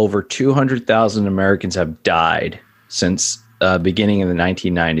article. Yeah. Over 200,000 Americans have died since beginning of the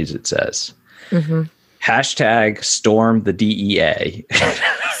 1990s, it says. Hashtag storm the DEA.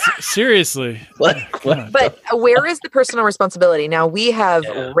 Seriously. What? But where is the personal responsibility? Now, we have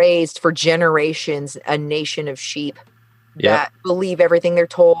raised for generations a nation of sheep that believe everything they're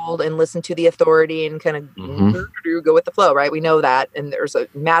told and listen to the authority and kind of go with the flow, right? We know that. And there's a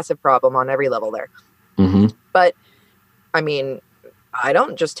massive problem on every level there. But, I mean, I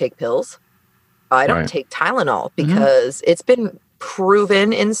don't just take pills. I don't take Tylenol because it's been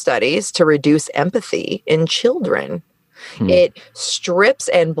proven in studies to reduce empathy in children. It strips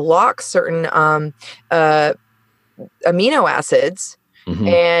and blocks certain amino acids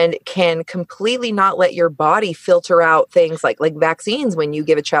and can completely not let your body filter out things like vaccines. When you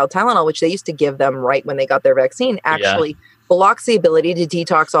give a child Tylenol, which they used to give them right when they got their vaccine, actually blocks the ability to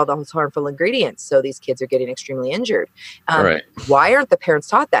detox all those harmful ingredients. So these kids are getting extremely injured. Why aren't the parents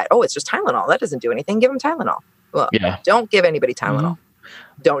taught that? Oh, it's just Tylenol. That doesn't do anything. Give them Tylenol. Well, don't give anybody Tylenol.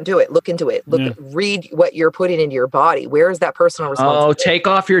 Don't do it. Look into it. Read what you're putting into your body. Where is that personal responsibility? Oh, take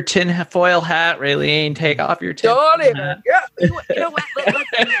off your tin foil hat, Raylene. Take off your tin foil hat. Yeah. You know what?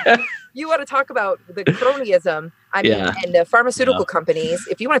 You want to talk about the cronyism. I mean, and the pharmaceutical companies,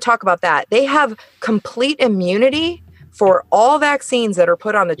 if you want to talk about that, they have complete immunity for all vaccines that are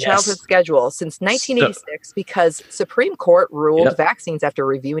put on the childhood schedule since 1986 because Supreme Court ruled vaccines after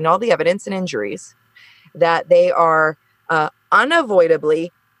reviewing all the evidence and injuries that they are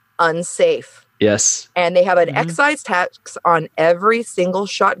unavoidably unsafe. Yes. And they have an excise tax on every single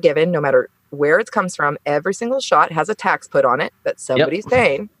shot given, no matter where it comes from. Every single shot has a tax put on it that somebody's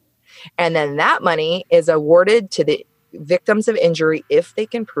paying. And then that money is awarded to the victims of injury if they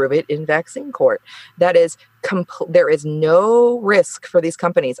can prove it in vaccine court. That is, there is no risk for these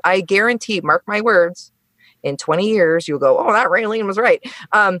companies. I guarantee, mark my words, in 20 years, you'll go, oh, that Raylene was right.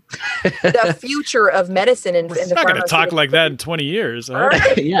 The future of medicine and It's not going to talk like that in 20 years. Huh?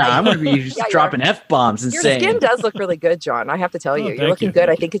 I'm going to be just dropping F-bombs and your saying. Your skin does look really good, John. I have to tell you. You're looking good.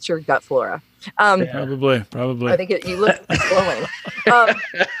 I think it's your gut flora. Probably. I think you look glowing.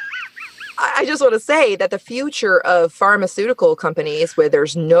 I just want to say that the future of pharmaceutical companies where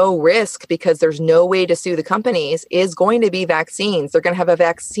there's no risk because there's no way to sue the companies is going to be vaccines. They're going to have a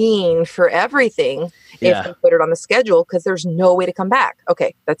vaccine for everything if they put it on the schedule because there's no way to come back.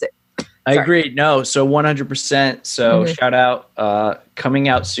 Okay, that's it. I agree. No, so 100%. So shout out, coming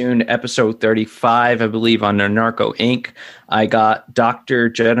out soon, episode 35, I believe, on Narco Inc. I got Dr.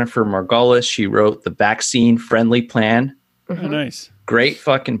 Jennifer Margolis. She wrote the Vaccine Friendly Plan. Oh, nice. Great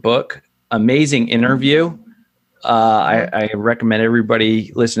fucking book. Amazing interview. I recommend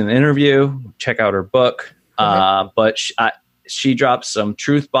everybody listen to the interview, check out her book. But she dropped some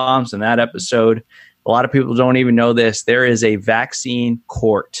truth bombs in that episode. A lot of people don't even know this. There is a vaccine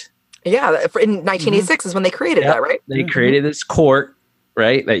court. Yeah, in 1986 is when they created that, right? They created this court,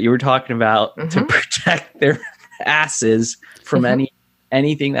 right, that you were talking about to protect their asses from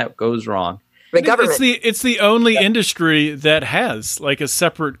anything that goes wrong. The government. It's the only industry that has like a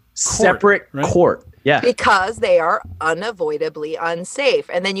separate court. Yeah. Because they are unavoidably unsafe.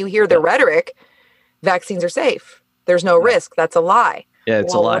 And then you hear the rhetoric, vaccines are safe. There's no risk. That's a lie. Yeah,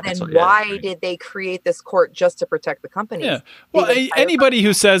 it's a lie. Then why did they create this court just to protect the companies? Yeah. Well, anybody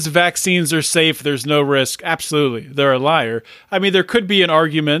who says vaccines are safe, there's no risk, absolutely, they're a liar. I mean, there could be an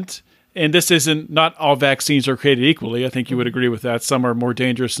argument, and this isn't, not all vaccines are created equally. I think you would agree with that. Some are more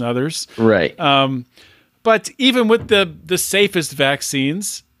dangerous than others. Right. But even with the safest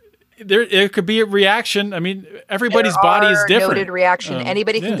vaccers, there could be a reaction. I mean, everybody's body is different. Noted reaction.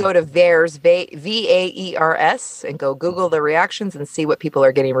 Anybody can go to VAERS, VAERS, and go Google the reactions and see what people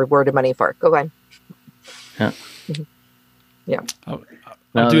are getting rewarded money for. Go ahead. Yeah.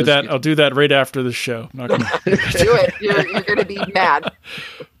 I'll do that. I'll do that right after the show. I'm not gonna do it. You're going to be mad.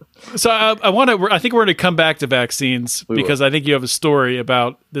 So I think we're going to come back to vaccines because I think you have a story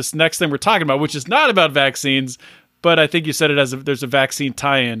about this next thing we're talking about, which is not about vaccines. But I think you said it there's a vaccine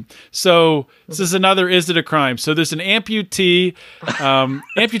tie-in. So this is another Is It a Crime? So there's an amputee.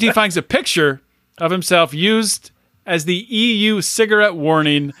 Amputee finds a picture of himself used as the EU cigarette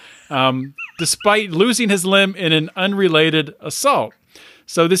warning despite losing his limb in an unrelated assault.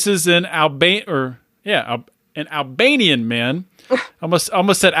 So this is an Albanian man.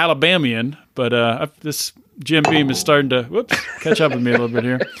 Almost said Alabamian, but this Jim Beam is starting to catch up with me a little bit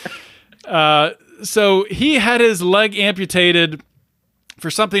here. So he had his leg amputated for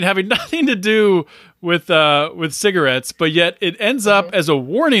something having nothing to do with cigarettes, but yet it ends up as a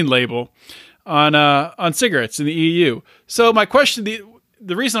warning label on cigarettes in the EU. So my question,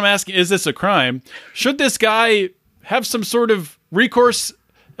 the reason I'm asking, is this a crime? Should this guy have some sort of recourse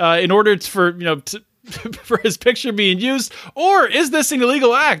in order for for his picture being used, or is this an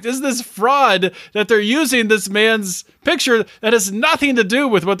illegal act? Is this fraud that they're using this man's picture that has nothing to do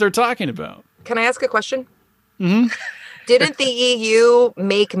with what they're talking about? Can I ask a question? Mm-hmm. Didn't the EU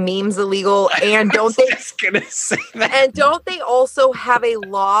make memes illegal? And don't they? Gonna say that. And don't they also have a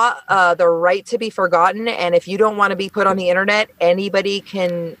law, the right to be forgotten? And if you don't want to be put on the internet, anybody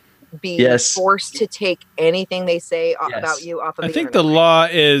can be forced to take anything they say about you off of the internet. I think the law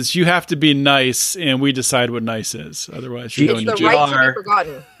is you have to be nice, and we decide what nice is. Otherwise, you're going to jail. It's the right to be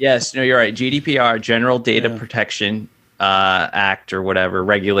forgotten. Yes, no, you're right. GDPR, General Data Protection Act or whatever,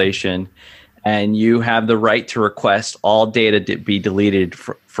 regulation. And you have the right to request all data to be deleted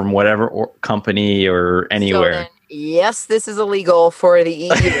from whatever company or anywhere. So then, yes, this is illegal for the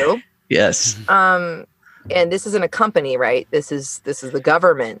EU. Yes. And this isn't a company, right? This is the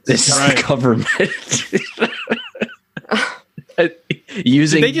government. This is the government.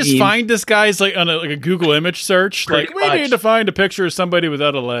 Using Did they just find this guy's like on a Google image search? Like, we need to find a picture of somebody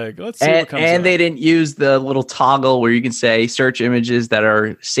without a leg. Let's see what comes up. And they didn't use the little toggle where you can say search images that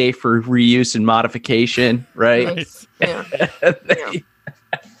are safe for reuse and modification, right? Yeah.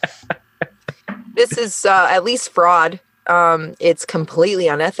 This is at least fraud. It's completely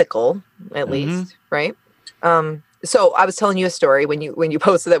unethical, at least, right? So I was telling you a story when you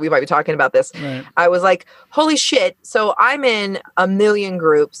posted that we might be talking about this. Right. I was like, holy shit. So I'm in a million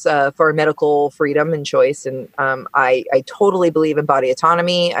groups for medical freedom and choice. And I totally believe in body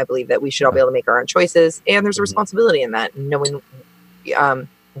autonomy. I believe that we should all be able to make our own choices. And there's a responsibility in that, knowing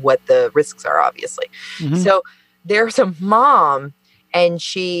what the risks are, obviously. So there's a mom, and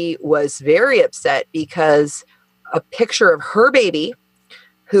she was very upset because a picture of her baby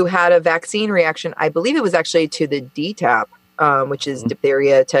who had a vaccine reaction. I believe it was actually to the DTaP, which is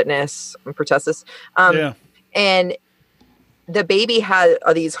diphtheria, tetanus, and pertussis. And the baby had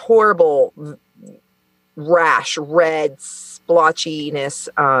these horrible rash, red splotchiness,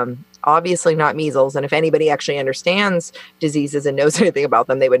 obviously not measles. And if anybody actually understands diseases and knows anything about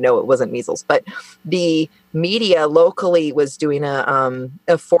them, they would know it wasn't measles. But the media locally was doing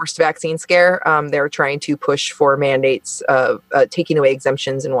a forced vaccine scare. They're trying to push for mandates, taking away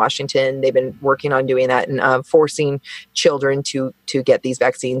exemptions in Washington. They've been working on doing that and forcing children to get these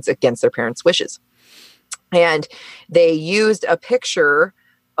vaccines against their parents' wishes. And they used a picture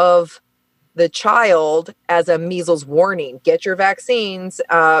of the child as a measles warning. Get your vaccines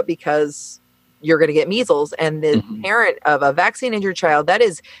because you're going to get measles. And the parent of a vaccine injured child, that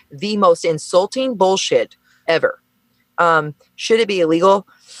is the most insulting bullshit ever. Should it be illegal?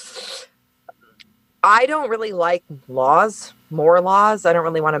 I don't really like more laws. I don't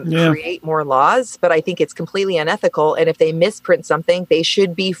really want to create more laws, but I think it's completely unethical. And if they misprint something, they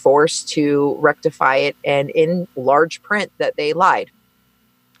should be forced to rectify it and in large print that they lied.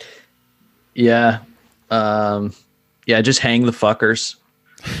 Yeah. Just hang the fuckers.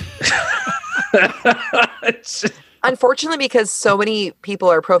 Unfortunately, because so many people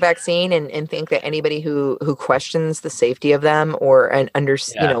are pro-vaccine and think that anybody who questions the safety of them or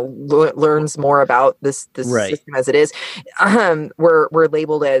learns more about this system as it is, we're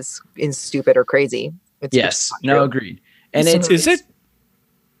labeled as stupid or crazy. Yes. No, agreed. And is it?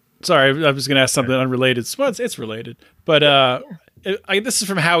 Sorry, I was going to ask something unrelated. Well, it's related, but this is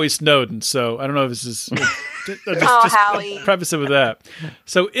from Howie Snowden, so I don't know if this is. Howie. Preface it with that.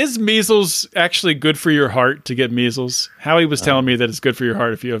 So, is measles actually good for your heart to get measles? Howie was telling me that it's good for your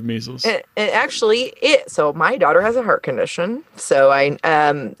heart if you have measles. So my daughter has a heart condition, so I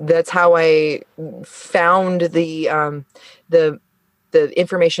that's how I found the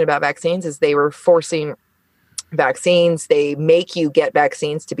information about vaccines. Is they were forcing vaccines. They make you get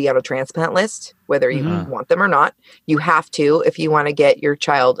vaccines to be on a transplant list, whether you want them or not. You have to if you want to get your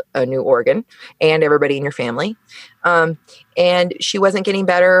child a new organ and everybody in your family. And she wasn't getting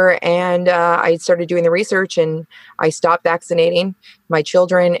better. And I started doing the research and I stopped vaccinating my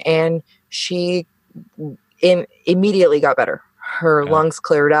children, and she immediately got better. Her lungs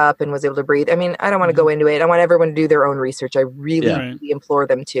cleared up and was able to breathe. I mean, I don't want to go into it. I want everyone to do their own research. I really implore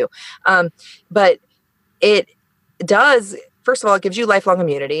them to. But it does, first of all, it gives you lifelong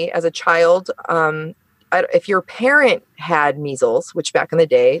immunity as a child. If your parent had measles, which back in the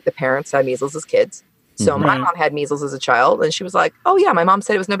day, the parents had measles as kids. So my mom had measles as a child, and she was like, oh yeah, my mom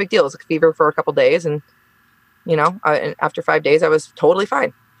said it was no big deal. It was a fever for a couple days. And, and after 5 days, I was totally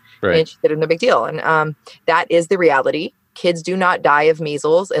fine. Right. And she said, no big deal. And that is the reality. Kids do not die of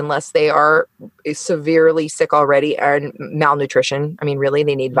measles unless they are severely sick already and malnutrition. I mean, really,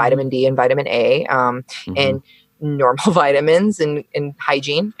 they need vitamin D and vitamin A and normal vitamins and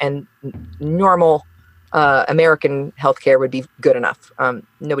hygiene, and normal American healthcare would be good enough.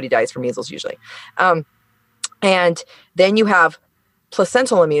 Nobody dies from measles usually. And then you have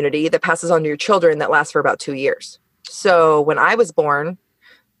placental immunity that passes on to your children that lasts for about 2 years. So when I was born,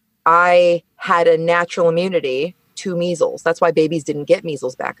 I had a natural immunity to measles. That's why babies didn't get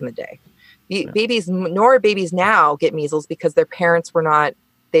measles back in the day. Babies, nor babies now, get measles because their parents were not,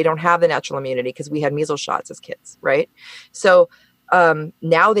 they don't have the natural immunity because we had measles shots as kids, right? So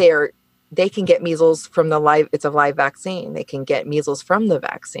now they can get measles from it's a live vaccine. They can get measles from the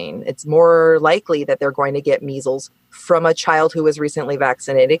vaccine. It's more likely that they're going to get measles from a child who was recently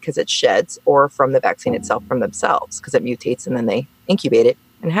vaccinated because it sheds, or from the vaccine itself from themselves because it mutates and then they incubate it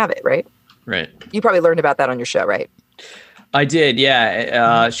and have it, right? Right. You probably learned about that on your show, right? I did,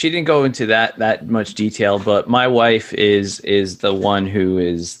 yeah. She didn't go into that much detail, but my wife is the one who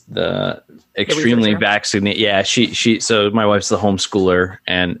is the extremely vaccinated. Yeah, she. So my wife's the homeschooler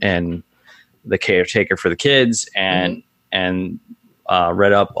and the caretaker for the kids, and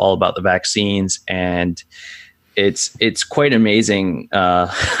read up all about the vaccines, and it's quite amazing.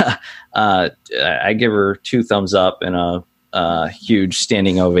 I give her 2 thumbs up and a huge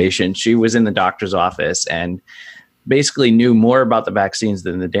standing ovation. She was in the doctor's office and basically knew more about the vaccines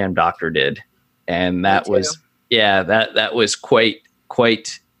than the damn doctor did. And that was, that was quite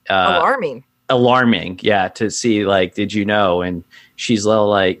alarming. Yeah. To see, like, did you know? And she's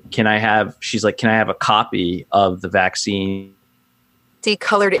like, can I have a copy of the vaccine? See,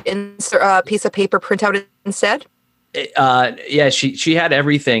 colored piece of paper printout instead? Yeah, she had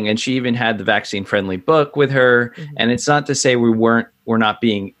everything, and she even had the vaccine friendly book with her. And it's not to say we're not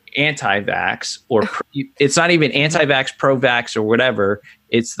being anti-vax, or it's not even anti-vax, pro-vax, or whatever.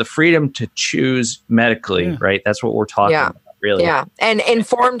 It's the freedom to choose medically, right? That's what we're talking about, really. Yeah, and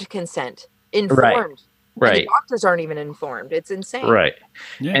informed consent. Informed. Right. And the doctors aren't even informed. It's insane. Right.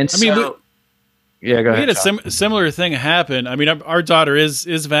 Yeah. And I mean, go ahead. We had a similar thing happen. I mean, our daughter is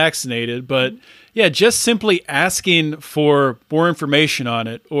vaccinated, but yeah, just simply asking for more information on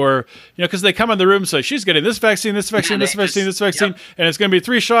it, or, because they come in the room and say, she's getting this vaccine, this vaccine, this vaccine, this vaccine, and it's going to be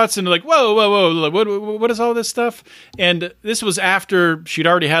 3 shots, and they're like, whoa, what is all this stuff? And this was after she'd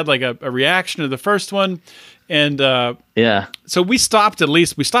already had like a reaction to the first one. And so we stopped with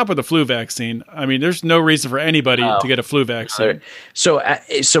the flu vaccine. I mean, there's no reason for anybody to get a flu vaccine. So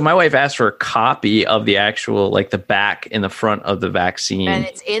my wife asked for a copy of the actual, like, the back and the front of the vaccine. And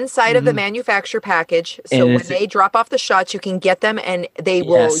it's inside of the manufacturer package. So when they drop off the shots, you can get them, and they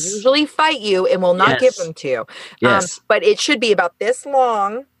will usually fight you and will not give them to you. Yes. But it should be about this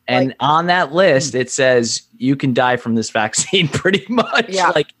long. And on that list, it says you can die from this vaccine pretty much.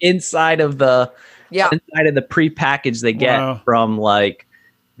 Yeah. Like inside of the prepackaged they get from, like,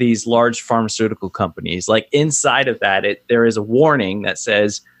 these large pharmaceutical companies. Like, inside of that, there is a warning that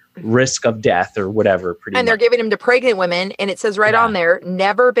says risk of death or whatever. And they're giving them to pregnant women, and it says on there,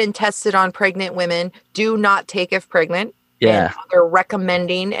 never been tested on pregnant women. Do not take if pregnant. Yeah, and they're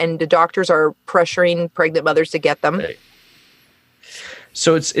recommending, and the doctors are pressuring pregnant mothers to get them. Right.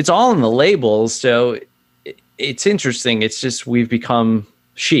 So it's all in the labels. So it's interesting. It's just we've become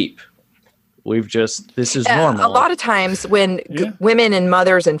sheep. This is normal. A lot of times when women and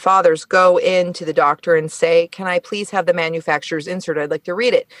mothers and fathers go into the doctor and say, can I please have the manufacturer's insert? I'd like to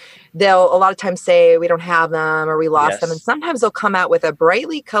read it. They'll a lot of times say, we don't have them, or we lost them. And sometimes they'll come out with a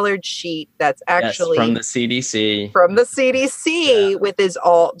brightly colored sheet that's actually from the CDC. With is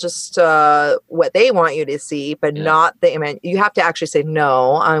all just what they want you to see, but not you have to actually say,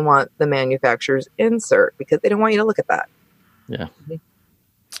 no, I want the manufacturer's insert, because they don't want you to look at that. Yeah.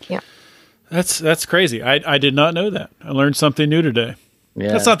 Yeah. That's crazy. I did not know that. I learned something new today.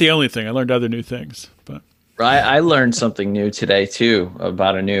 Yeah. That's not the only thing. I learned other new things. But I learned something new today, too,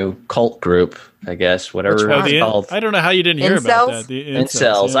 about a new cult group, I guess, whatever it's called. I don't know how you didn't hear about that. The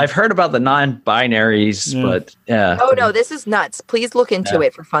incels. Yeah. I've heard about the non-binaries, but yeah. Oh, no, this is nuts. Please look into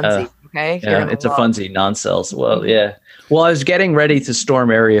it for funsies, okay? Yeah, it's a funsy, non-cells. Well, yeah. Well, I was getting ready to storm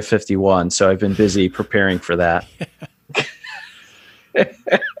Area 51, so I've been busy preparing for that.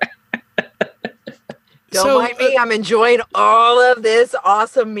 Don't mind me. I'm enjoying all of this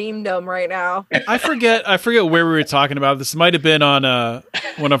awesome memedom right now. I forget where we were talking about. This might have been on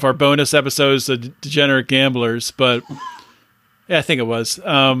one of our bonus episodes of Degenerate Gamblers, but yeah, I think it was.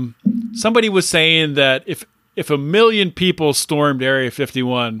 Somebody was saying that if 1 million people stormed Area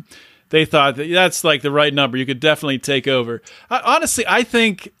 51, they thought that's like the right number. You could definitely take over. Honestly, I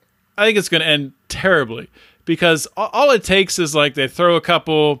think I think it's going to end terribly because all it takes is like they throw a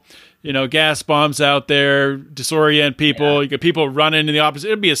couple, gas bombs out there, disorient people. Yeah. You get people running in the opposite.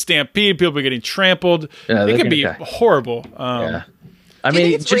 It'd be a stampede. People are getting trampled. Yeah, it could be horrible. Yeah. Do you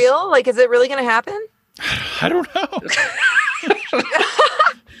think it's real? Like, is it really going to happen? I don't know.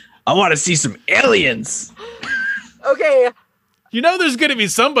 I want to see some aliens. Okay. There's going to be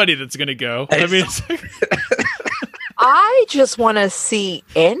somebody that's going to go. I mean, I just want to see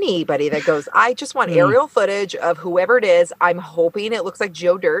anybody that goes. I just want aerial footage of whoever it is. I'm hoping it looks like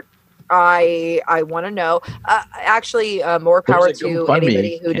Joe Dirt. I want to know. Actually, more power to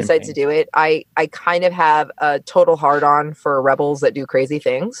anybody who decides to do it. I kind of have a total hard on for rebels that do crazy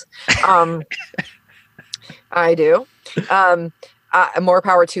things. I do. More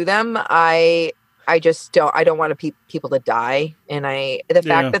power to them. I just don't. I don't want people to die. And the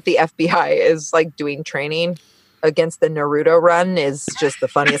fact that the FBI is like doing training against the Naruto run is just the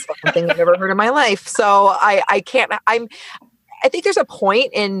funniest fucking thing I've ever heard in my life. So I can't. I think there's a point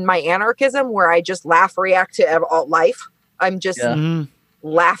in my anarchism where I just react to all life. I'm just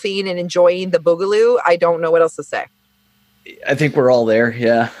laughing and enjoying the boogaloo. I don't know what else to say. I think we're all there.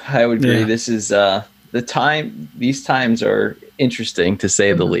 Yeah, I would agree. Yeah. This is the time. These times are interesting to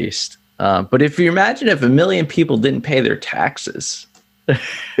say the least. But if you imagine if 1 million people didn't pay their taxes.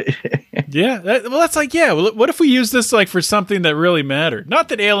 Yeah. That's like, what if we use this like for something that really mattered? Not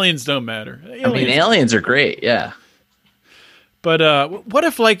that aliens don't matter. Aliens are great. Yeah. But what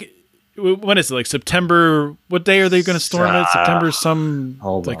if like, when is it, like September? What day are they going to storm it? September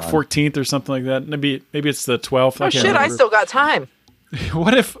 14th or something like that. Maybe it's the 12th. Oh shit! I still got time.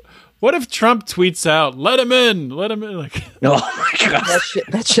 What if Trump tweets out, "Let him in"? Like, oh my god,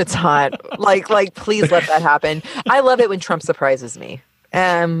 that shit's hot. Like, please let that happen. I love it when Trump surprises me.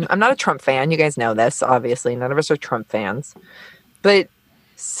 I'm not a Trump fan. You guys know this. Obviously, none of us are Trump fans. But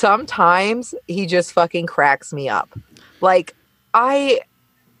sometimes he just fucking cracks me up. Like, I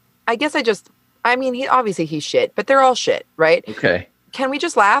guess obviously he's shit, but they're all shit, right? Okay. Can we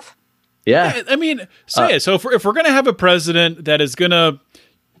just laugh? Yeah. I mean, so if we're going to have a president that is going to,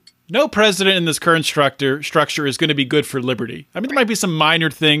 no president in this current structure is going to be good for liberty. I mean, there might be some minor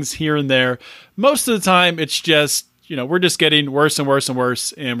things here and there. Most of the time, it's just, we're just getting worse and worse and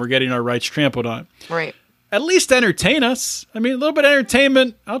worse, and we're getting our rights trampled on. Right. At least entertain us. I mean, a little bit of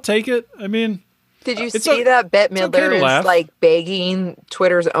entertainment, I'll take it. I mean... Did you see that Bette Midler is like begging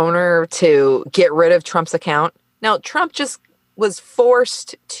Twitter's owner to get rid of Trump's account? Now, Trump just was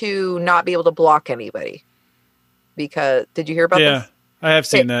forced to not be able to block anybody. Because, did you hear about this? Yeah, I have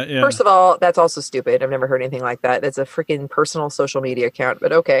seen that. Yeah. First of all, that's also stupid. I've never heard anything like that. That's a freaking personal social media account,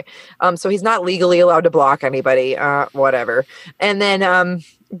 but okay. So he's not legally allowed to block anybody, whatever. And then,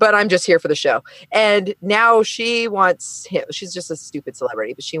 but I'm just here for the show. And now she wants him. She's just a stupid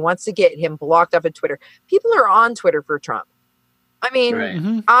celebrity, but she wants to get him blocked off of Twitter. People are on Twitter for Trump. I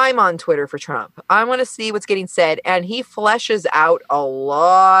mean, I'm on Twitter for Trump. I want to see what's getting said. And he fleshes out a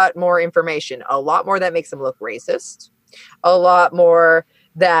lot more information, a lot more that makes him look racist, a lot more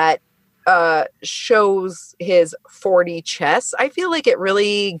that shows his 40 chess. I feel like it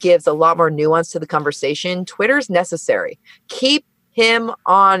really gives a lot more nuance to the conversation. Twitter's necessary. Keep him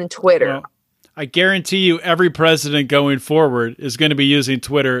on Twitter. Well, I guarantee you every president going forward is going to be using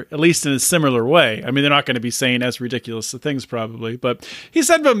Twitter, at least in a similar way. I mean, they're not going to be saying as ridiculous things probably, but he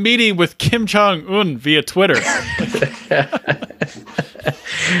said a meeting with Kim Jong-un via Twitter.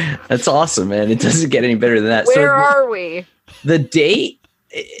 That's awesome, man. It doesn't get any better than that. Where are we? The date.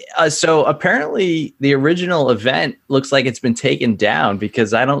 So apparently the original event looks like it's been taken down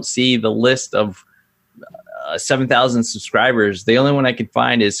because I don't see the list of 7,000 subscribers. The only one I can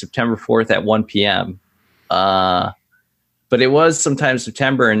find is September 4th at 1 p.m. But it was sometime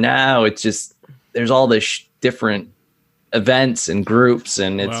September, and now it's just there's all this different events and groups,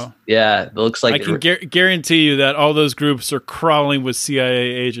 and it's it looks like I can guarantee you that all those groups are crawling with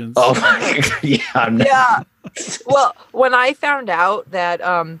CIA agents. Oh my God, yeah. Well, when I found out that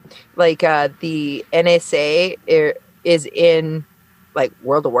the NSA is in like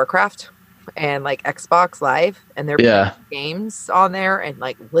World of Warcraft and like Xbox Live, and they're playing games on there and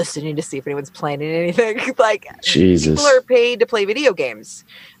like listening to see if anyone's planning anything. Like, Jesus. People are paid to play video games.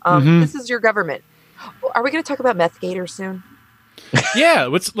 This is your government. Are we going to talk about meth gators soon? Yeah,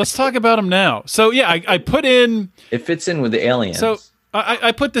 let's talk about them now. So yeah, I put in. It fits in with the aliens. So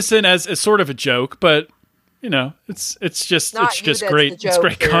I put this in as sort of a joke, but it's just great. It's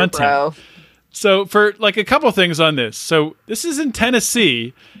great content. Bro. So for like a couple things on this. So this is in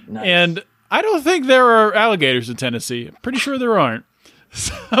Tennessee, and I don't think there are alligators in Tennessee. I'm pretty sure there aren't.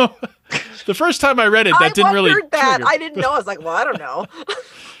 So the first time I read it, that didn't really. I heard that. I didn't know. I was like, well, I don't know.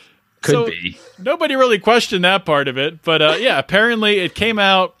 Could be. Nobody really questioned that part of it, but yeah, apparently it came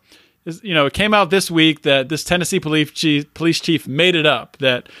out. It came out this week that this Tennessee police chief made it up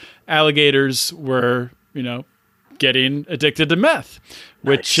that alligators were, getting addicted to meth,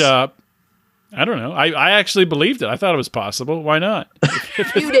 which I don't know. I actually believed it. I thought it was possible. Why not?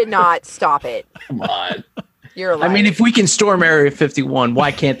 You did not stop it. Come on. You're a liar. I mean, if we can storm Area 51,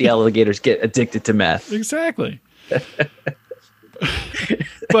 why can't the alligators get addicted to meth? Exactly.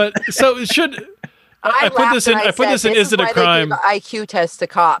 But so it should. I put this in. I put this in. Is it a crime? They give IQ tests to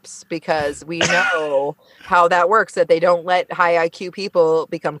cops because we know how that works. That they don't let high IQ people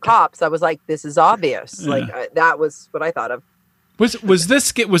become cops. I was like, this is obvious. Yeah. That was what I thought of. Was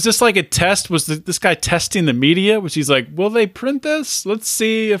this like a test? Was this guy testing the media? Was he's like, will they print this? Let's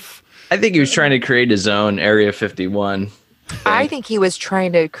see if. I think he was trying to create his own Area 51. I think he was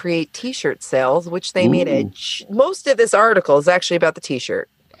trying to create T-shirt sales, which they made most of this article is actually about the T-shirt.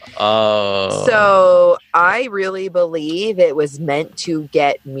 Oh. So I really believe it was meant to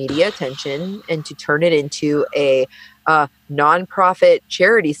get media attention and to turn it into a nonprofit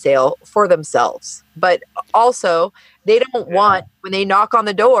charity sale for themselves. But also, they don't want, when they knock on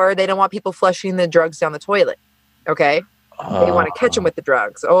the door, they don't want people flushing the drugs down the toilet. Okay? They want to catch them with the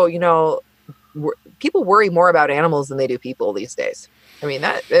drugs. People worry more about animals than they do people these days. I mean,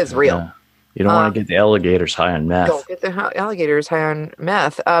 that is real. Yeah. You don't want to get the alligators high on meth. Don't get the alligators high on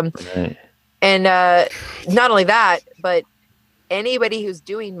meth. Right. And not only that, but anybody who's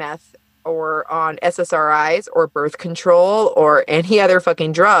doing meth or on SSRIs or birth control or any other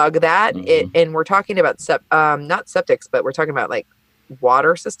fucking drug and we're talking about not septics, but we're talking about like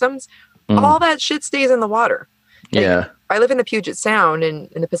water systems. All that shit stays in the water. Yeah. I live in the Puget Sound in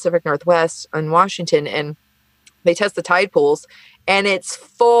the Pacific Northwest in Washington, and they test the tide pools, and it's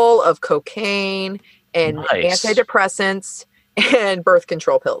full of cocaine and antidepressants and birth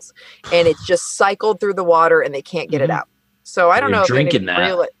control pills, and it's just cycled through the water, and they can't get it out. So I don't know if drinking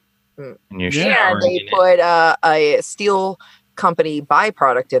that. And Yeah, they put a steel company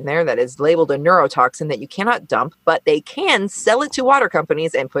byproduct in there that is labeled a neurotoxin that you cannot dump, but they can sell it to water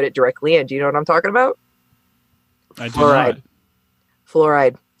companies and put it directly in. Do you know what I'm talking about? I do not.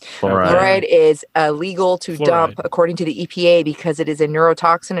 Fluoride. Fluoride is illegal to dump according to the EPA because it is a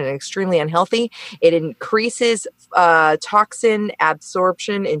neurotoxin and extremely unhealthy. It increases toxin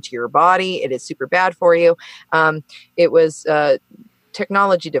absorption into your body. It is super bad for you. It was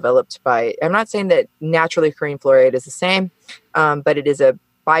technology developed by, I'm not saying that naturally occurring fluoride is the same, but it is a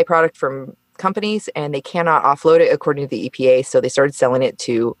byproduct from companies, and they cannot offload it according to the EPA. So they started selling it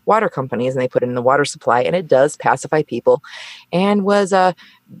to water companies, and they put it in the water supply, and it does pacify people, and was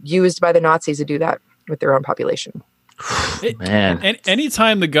used by the Nazis to do that with their own population. Man. And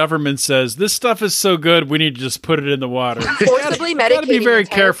anytime the government says this stuff is so good, we need to just put it in the water. Forcibly medicating be very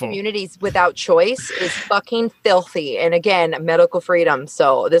entire careful. communities without choice is fucking filthy. And again, medical freedom.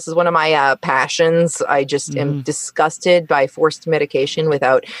 So this is one of my passions. I just am disgusted by forced medication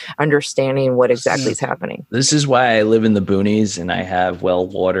without understanding what exactly is happening. This is why I live in the boonies and I have well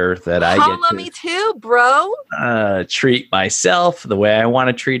water that I Follow get me too, bro. to treat myself the way I want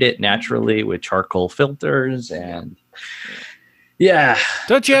to treat it, naturally, with charcoal filters. And yeah,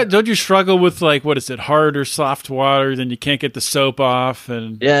 don't you struggle with, like, what is it, hard or soft water? Then you can't get the soap off,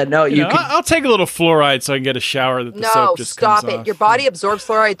 and yeah, no, you can. I'll take a little fluoride so I can get a shower that the soap just stop comes it. off. Your body absorbs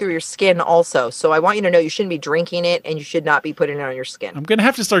fluoride through your skin also. So I want you to know you shouldn't be drinking it, and you should not be putting it on your skin. I'm gonna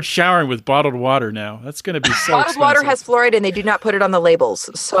have to start showering with bottled water now. That's gonna be so Bottled expensive. water has fluoride, and they do not put it on the labels.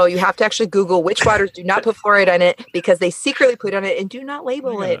 So you have to actually Google which waters do not put fluoride on it, because they secretly put it on it and do not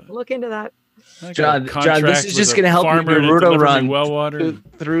label it. Look into that. John, this is just going to help you Naruto run well water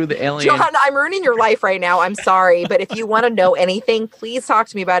through the alien. John, I'm ruining your life right now. I'm sorry, but if you want to know anything, please talk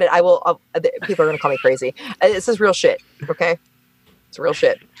to me about it. I will. People are going to call me crazy. This is real shit. Okay, it's real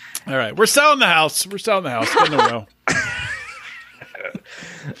shit. All right, we're selling the house. Get in a row.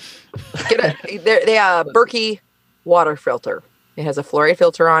 They Berkey water filter. It has a fluoride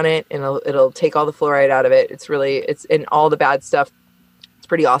filter on it, and it'll take all the fluoride out of it. It's in all the bad stuff. It's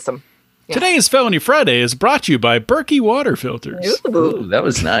pretty awesome. Yeah. Today's Felony Friday is brought to you by Berkey Water Filters. Ooh, that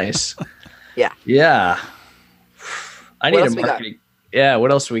was nice. Yeah. I need a marketing. Yeah,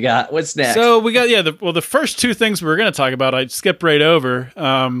 what else we got? What's next? So we got the first two things we were going to talk about, I skipped right over.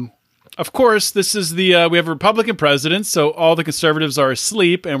 Of course, this is we have a Republican president, so all the conservatives are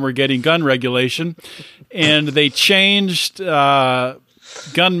asleep, and we're getting gun regulation, and they changed gun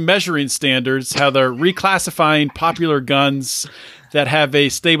measuring standards, how they're reclassifying popular guns that have a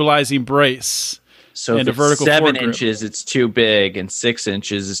stabilizing brace. So and if a vertical 7 foregrip. inches, it's too big, and 6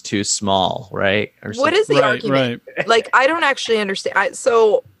 inches is too small, right? Or What is the argument? Like, I don't actually understand.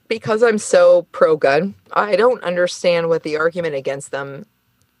 because I'm so pro-gun, I don't understand what the argument against them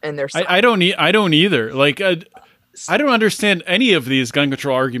and their side. I don't either. Like, I don't understand any of these gun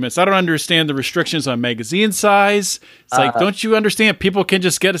control arguments. I don't understand the restrictions on magazine size. It's like, don't you understand? People can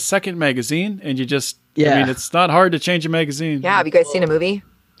just get a second magazine, and you just. Yeah. I mean, it's not hard to change a magazine. Yeah, have you guys seen a movie?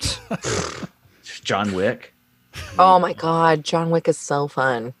 John Wick. Oh my God, John Wick is so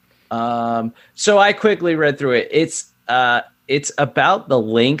fun. So I quickly read through it. It's about the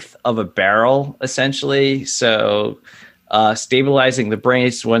length of a barrel, essentially. So stabilizing the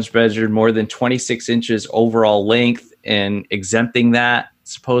brace once measured more than 26 inches overall length and exempting that,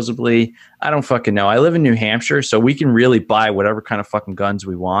 supposedly. I don't fucking know. I live in New Hampshire, so we can really buy whatever kind of fucking guns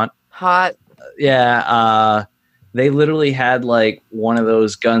we want. Hot. Yeah. They literally had like one of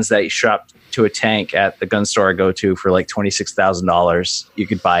those guns that you strap to a tank at the gun store I go to for like $26,000. You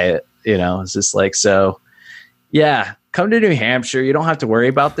could buy it, it's just like, so yeah, come to New Hampshire. You don't have to worry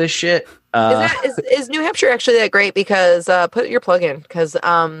about this shit. Is New Hampshire actually that great? Because put your plug in, because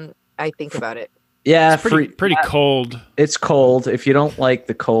I think about it. Yeah, It's pretty cold. It's cold. If you don't like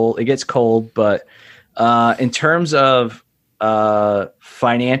the cold, it gets cold. But in terms of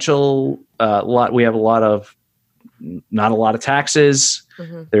financial, we have not a lot of taxes.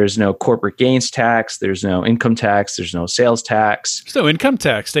 Mm-hmm. There's no corporate gains tax. There's no income tax. There's no sales tax. There's no income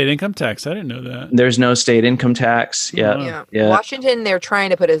tax, state income tax. I didn't know that. There's no state income tax. Yeah. Washington, they're trying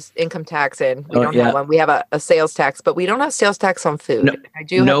to put an income tax in. We don't have one. We have a sales tax, but we don't have sales tax on food.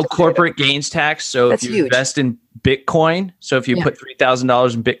 No corporate gains tax. So That's if you huge. invest in Bitcoin, so if you put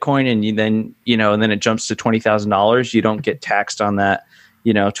 $3,000 in Bitcoin and and then it jumps to $20,000, you don't get taxed on that.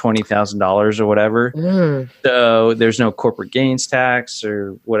 $20,000 or whatever. So there's no corporate gains tax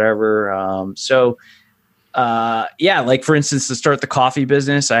or whatever. Like for instance, to start the coffee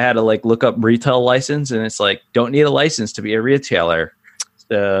business, I had to like look up retail license, and it's like, don't need a license to be a retailer.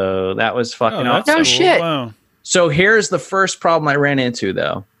 So that was fucking awesome. No shit. Wow. So here's the first problem I ran into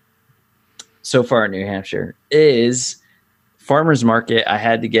though, so far in New Hampshire, is farmer's market. I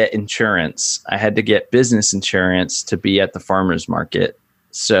had to get insurance. I had to get business insurance to be at the farmer's market.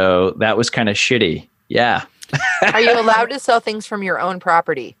 So that was kind of shitty. Yeah. Are you allowed to sell things from your own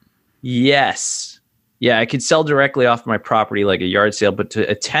property? Yes. Yeah, I could sell directly off my property like a yard sale, but to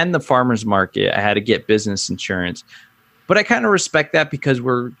attend the farmer's market, I had to get business insurance. But I kind of respect that because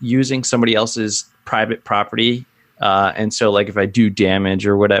we're using somebody else's private property. And so like if I do damage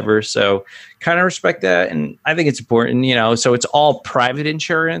or whatever, so kind of respect that. And I think it's important, so it's all private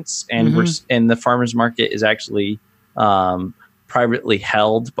insurance, and and the farmer's market is actually privately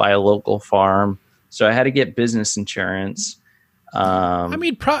held by a local farm. So I had to get business insurance. You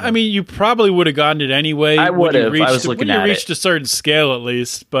probably would have gotten it anyway. I would have. I was looking at it. When you reached a certain scale, at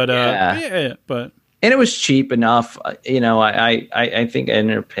least. But but and it was cheap enough. I think I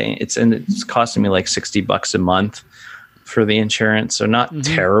ended up paying. It's costing me like $60 a month for the insurance, so not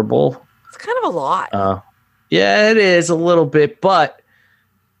terrible. It's kind of a lot. Yeah, it is a little bit, but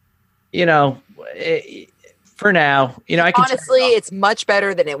for now, I can honestly, it's much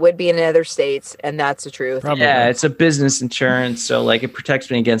better than it would be in other states, and that's the truth. Probably. Yeah, it's a business insurance, so like it protects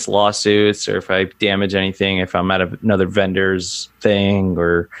me against lawsuits, or if I damage anything, if I'm at another vendor's thing,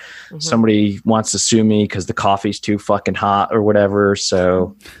 or somebody wants to sue me because the coffee's too fucking hot or whatever.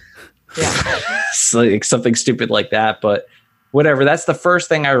 So it's like something stupid like that, but whatever. That's the first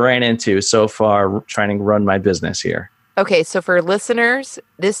thing I ran into so far trying to run my business here. Okay, so for listeners,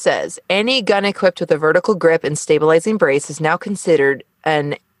 this says any gun equipped with a vertical grip and stabilizing brace is now considered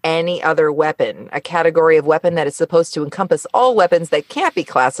any other weapon, a category of weapon that is supposed to encompass all weapons that can't be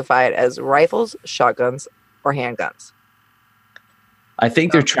classified as rifles, shotguns, or handguns. I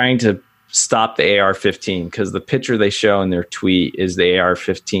think they're trying to stop the AR-15 because the picture they show in their tweet is the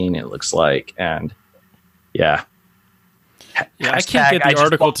AR-15, it looks like. And yeah. I can't get the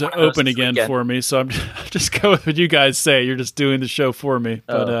article to open again for me, so I'm just go with what you guys say. You're just doing the show for me.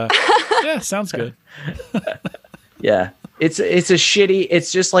 But yeah, sounds good. Yeah. It's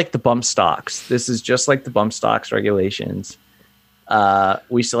just like the bump stocks. This is just like the bump stocks regulations.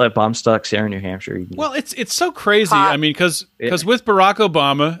 We still have bump stocks here in New Hampshire. Well, it's so crazy. I mean, because with Barack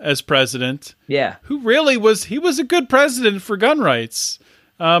Obama as president, who really was a good president for gun rights.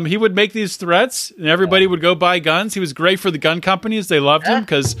 He would make these threats, and everybody would go buy guns. He was great for the gun companies; they loved him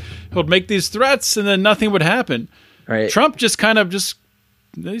because he'll make these threats, and then nothing would happen. Right. Trump just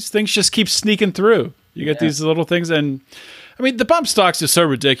these things just keep sneaking through. You get these little things, and I mean, the bump stocks is so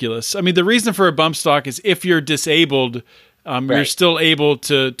ridiculous. I mean, the reason for a bump stock is if you're disabled. You're still able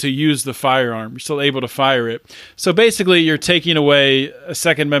to use the firearm. You're still able to fire it. So basically, you're taking away a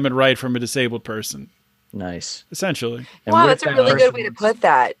Second Amendment right from a disabled person. Nice. essentially. And Wow, what that's if a that really good person way to was- put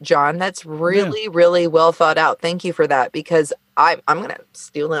that, John. That's really, really well thought out. Thank you for that, because I'm gonna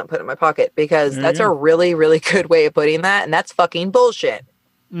steal that and put it in my pocket, because There you that's go. a really, really good way of putting that, and that's fucking bullshit.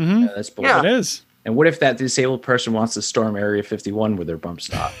 Mm-hmm. Yeah, that's bullshit. Yeah. It is. And what if that disabled person wants to storm Area 51 with their bump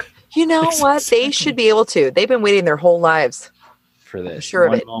stock You know what? They should be able to. They've been waiting their whole lives. for this Sure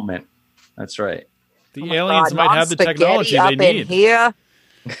of one it. moment? That's right. The Oh my aliens God, might have the non-spaghetti technology up they in need. here.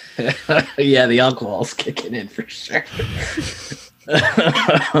 Yeah, the alcohol's kicking in for sure.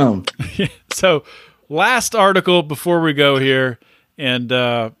 So, last article before we go here, and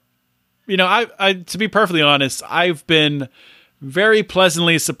I to be perfectly honest, I've been very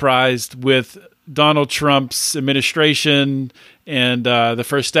pleasantly surprised with Donald Trump's administration and the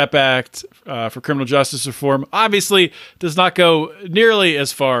First Step Act for criminal justice reform. Obviously, does not go nearly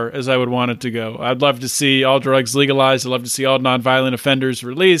as far as I would want it to go. I'd love to see all drugs legalized. I'd love to see all nonviolent offenders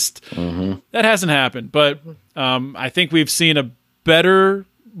released. That hasn't happened, but I think we've seen a better,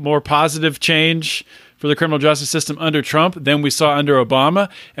 more positive change for the criminal justice system under Trump than we saw under Obama.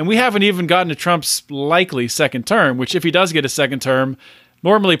 And we haven't even gotten to Trump's likely second term, which if he does get a second term,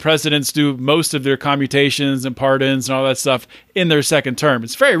 normally presidents do most of their commutations and pardons and all that stuff in their second term.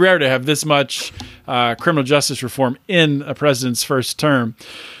 It's very rare to have this much criminal justice reform in a president's first term.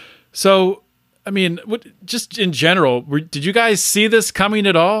 So, I mean, just in general, did you guys see this coming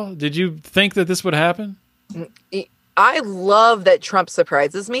at all? Did you think that this would happen? I love that Trump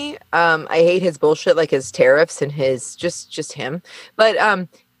surprises me. I hate his bullshit, like his tariffs and his just him. But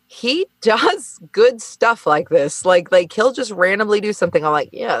he does good stuff like this. Like he'll just randomly do something. I'm like,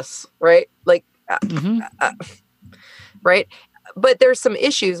 yes, right? Like, right. But there's some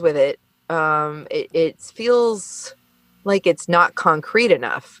issues with it. It feels like it's not concrete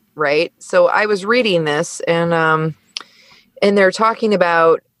enough, right? So I was reading this, and they're talking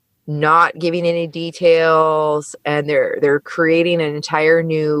about not giving any details, and they're creating an entire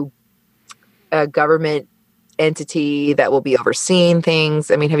new government entity that will be overseeing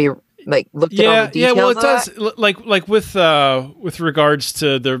things. I mean, have you looked at all the details? Well, it of does. that? Like with regards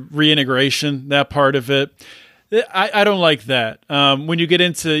to the reintegration, that part of it, I don't like that. When you get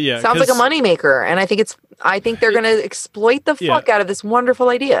into Sounds like a moneymaker, and I think they're going to exploit the fuck out of this wonderful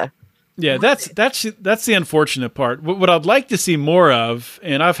idea. Yeah, that's the unfortunate part. What I'd like to see more of,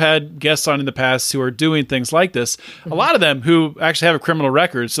 and I've had guests on in the past who are doing things like this, a lot of them who actually have a criminal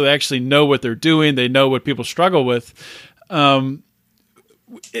record, so they actually know what they're doing, they know what people struggle with.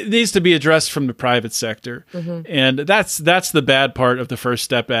 It needs to be addressed from the private sector. And that's the bad part of the First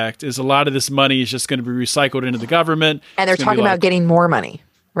Step Act, is a lot of this money is just going to be recycled into the government. And they're talking about getting more money,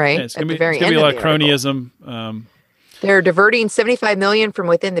 right? It's going to be a lot of cronyism. They're diverting $75 million from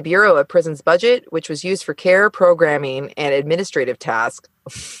within the Bureau of Prisons budget, which was used for care, programming, and administrative tasks,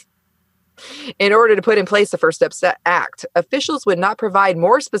 in order to put in place the First Step Act. Officials would not provide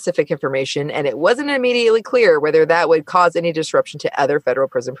more specific information, and it wasn't immediately clear whether that would cause any disruption to other federal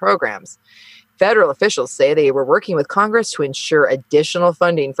prison programs. Federal officials say they were working with Congress to ensure additional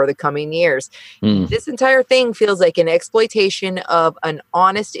funding for the coming years. This entire thing feels like an exploitation of an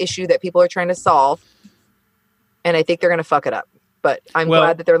honest issue that people are trying to solve. And I think they're going to fuck it up. But I'm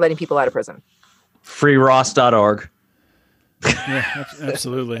glad that they're letting people out of prison. Freeross.org. Yeah,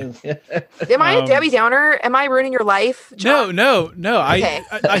 absolutely. Am I a Debbie Downer? Am I ruining your life, John? No. Okay.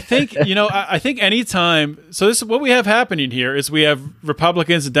 I think, I think anytime, so this is what we have happening here is we have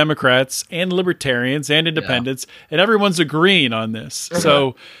Republicans and Democrats and libertarians and independents, and everyone's agreeing on this.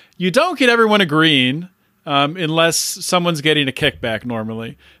 So you don't get everyone agreeing unless someone's getting a kickback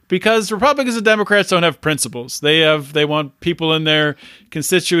normally, because Republicans and Democrats don't have principles. They want people in their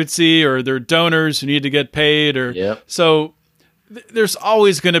constituency or their donors who need to get paid, or so there's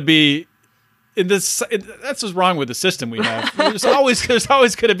always going to be in this. That's what's wrong with the system we have. There's always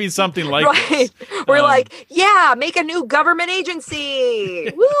going to be something like this. We're like, make a new government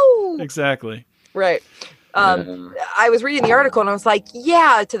agency. Woo! Exactly. Right. I was reading the article and I was like,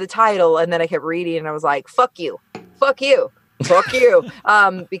 to the title. And then I kept reading and I was like, fuck you.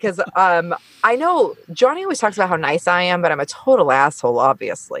 Because I know Johnny always talks about how nice I am, but I'm a total asshole,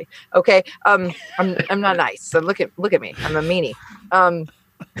 obviously. Okay. I'm not nice. So look at me. I'm a meanie. And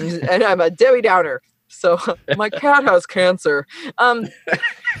I'm a Debbie Downer. So my cat has cancer.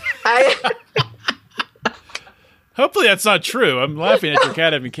 Hopefully that's not true. I'm laughing at your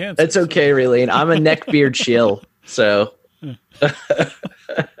cat having cancer. That's okay, Raylene. I'm a neckbeard chill. So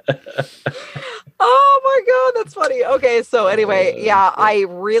Oh my god, that's funny. Okay, so anyway, yeah, I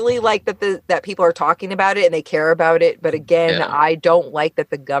really like that people are talking about it and they care about it. But again, Yeah. I don't like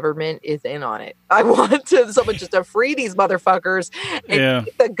that the government is in on it. I want someone just to free these motherfuckers and Yeah.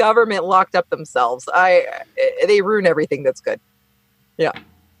 keep the government locked up themselves. They ruin everything that's good. Yeah.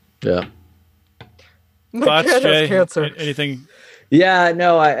 My Thoughts, cat has Jay? cancer. Anything? Yeah,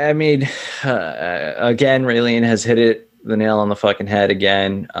 no, I mean, again, Raylene has hit the nail on the fucking head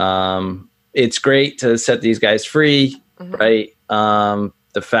again. It's great to set these guys free, Mhm. right?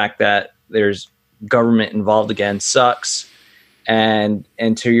 The fact that there's government involved again sucks. And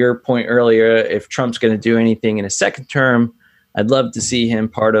to your point earlier, if Trump's going to do anything in a second term, I'd love to see him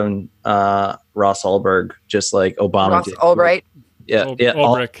pardon Ross Ulbricht, just like Obama Ross did. Ulbricht. Yeah,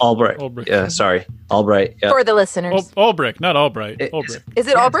 Ulbricht. Albright. Ulbricht. Yeah, sorry, Albright. Yeah, For the listeners. Ulbricht, not Albright. It- Ulbricht. Is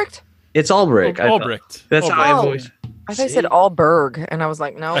it Albrecht? it's Albright. I thought. Ulbricht. That's how I've Oh. always. I thought you said Allberg, and I was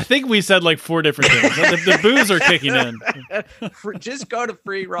like, no. I think we said like 4 different things. The booze are kicking in. Just go to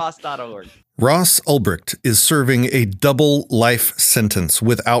freeross.org. Ross Ulbricht is serving a double life sentence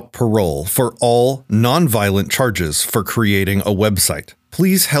without parole for all nonviolent charges for creating a website.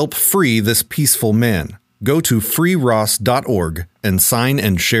 Please help free this peaceful man. Go to freeross.org and sign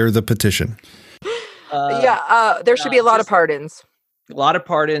and share the petition. There should be a lot of pardons. A lot of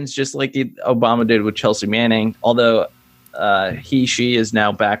pardons, just like Obama did with Chelsea Manning. Although she is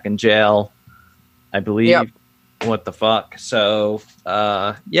now back in jail, I believe. Yep. What the fuck? So,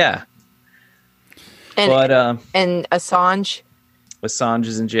 yeah. And, But and Assange, Assange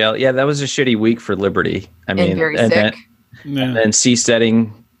is in jail. Yeah, that was a shitty week for Liberty. I mean, and very and sick. then Yeah.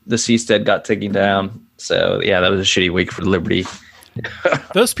 the Seastead got taken down. So yeah, that was a shitty week for Liberty.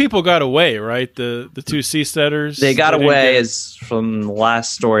 Those people got away, right? The 2 seasteaders. They got didn't away, get- as from the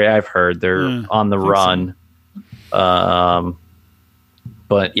last story I've heard. They're Yeah, on the I think so. run.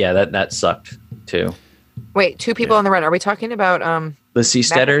 But yeah, that sucked too. Wait, 2 people on the run. Are we talking about The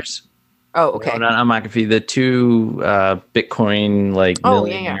Seasteaders. Oh, okay. No, not McAfee. The 2 Bitcoin Oh,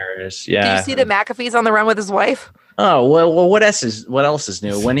 yeah, yeah. millionaires. Did Yeah. you see that McAfee's on the run with his wife? Oh well. What else is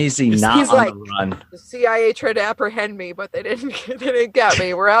new? When is he not He's on like- the run? The CIA tried to apprehend me, but they didn't get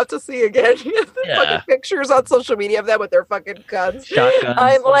me. We're out to sea again. Yeah. Fucking pictures on social media of them with their fucking guns. Shotguns.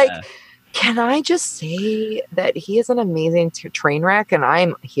 I'm like, yeah. can I just say that he is an amazing train wreck, and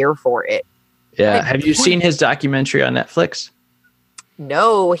I'm here for it. Yeah. like, Have you seen his documentary on Netflix?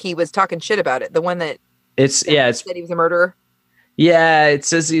 No, he was talking shit about it. The one that It's said he was a murderer, it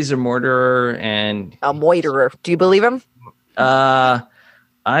says he's a murderer, and a moiterer. Do you believe him? I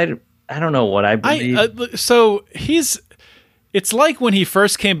don't know what I believe. So it's like when he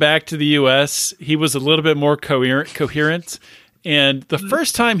first came back to the U.S., he was a little bit more coherent. And the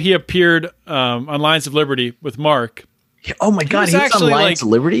first time he appeared on Lines of Liberty with Mark, Oh my god, was he was on actually, Lions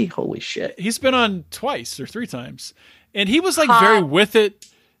like- Liberty. Holy shit! he's been on 2 or 3 times, and he was like very with it.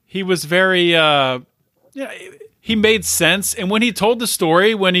 He was very, he made sense. And when he told the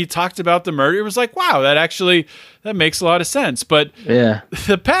story, when he talked about the murder, it was like, wow, that makes a lot of sense. But Yeah,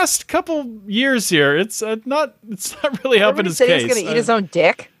 the past couple years here, it's not really helping Everybody his said case. he was going to eat his own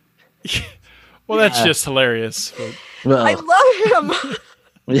dick. Well, that's just hilarious. But- well, I love him.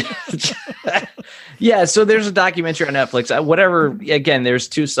 yeah. So there's a documentary on Netflix. Whatever. Again, there's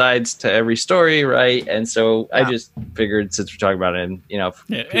 2 sides to every story, right? And so I Yeah. just figured, since we're talking about it, and if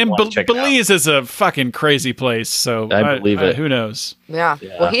yeah, people and wanna check it out. Belize is a fucking crazy place. So I believe it. Who knows? Yeah.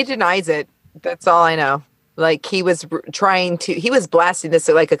 Yeah. Well, he denies it. That's all I know. Like he was he was blasting this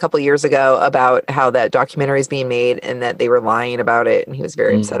like a couple years ago about how that documentary is being made and that they were lying about it, and he was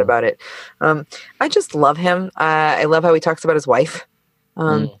very upset about it. I just love him. I love how he talks about his wife.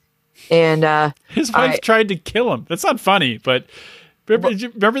 And His wife tried to kill him. That's not funny, but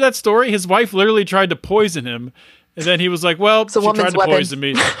remember that story? His wife literally tried to poison him. And then he was like, well, It's a she tried woman's to weapon. poison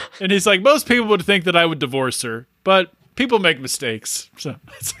me. And he's like, most people would think that I would divorce her, but people make mistakes. So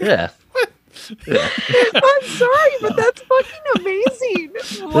Yeah. I'm sorry, but that's fucking amazing.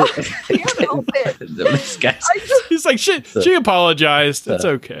 I can't help it. This guy's I just he's like, she apologized. It's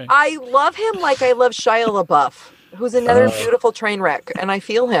okay. I love him like I love Shia LaBeouf, who's another beautiful train wreck, and I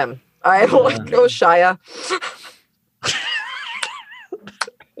feel him. I like go Shia.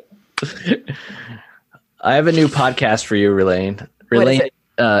 I have a new podcast for you, Relaine. What is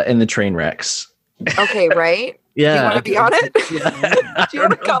Relaine in the train wrecks. Okay, right? Yeah. You want to be on it? Yeah. Do you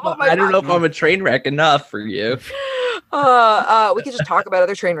want to come on my I don't know if I'm a train wreck enough for you. We could just talk about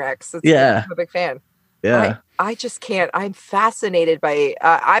other train wrecks. Yeah. I'm a big fan. Yeah. I just can't. I'm fascinated by.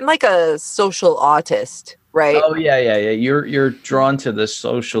 I'm like a social autist. right? Oh yeah. You're drawn to the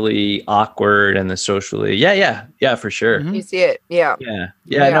socially awkward and the socially yeah for sure. Mhm. You see it, yeah.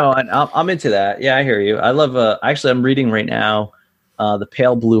 Yeah. No, I'm into that. Yeah, I hear you. I love. Actually, I'm reading right now, The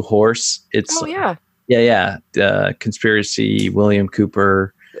Pale Blue Horse. It's Oh yeah, conspiracy. William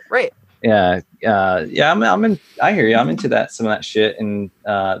Cooper. right. Yeah. I'm in. I hear you. I'm into that. Some of that shit. And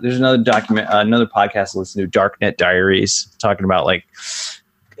there's another podcast I listen to, Darknet Diaries, talking about like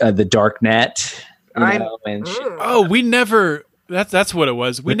the dark net. And shit. Oh, we never. That's what it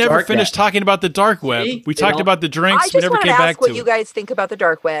was. We The never dark finished net. talking about the dark web. See? We They talked don't- about the I drinks. just We never wanted came to back ask what to you it. guys think about the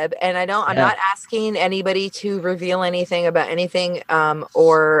dark web, and I'm Yeah. not asking anybody to reveal anything about anything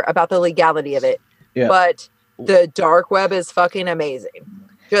or about the legality of it. Yeah. But the dark web is fucking amazing.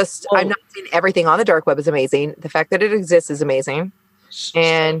 Just Well- I'm not saying everything on the dark web is amazing. The fact that it exists is amazing.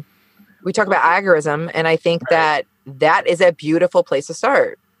 And we talk about agorism, and I think that is a beautiful place to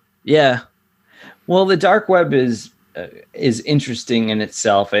start. Yeah. Well, the dark web is interesting in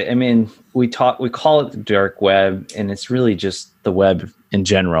itself. I mean, we call it the dark web, and it's really just the web in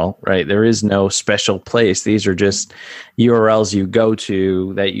general, right? There is no special place. These are just URLs you go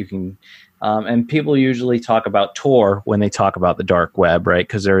to that you can. And people usually talk about Tor when they talk about the dark web, right?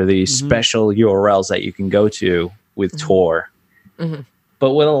 Because there are these special URLs that you can go to with Tor. Mhm.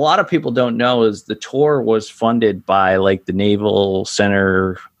 But what a lot of people don't know is the Tor was funded by like the Naval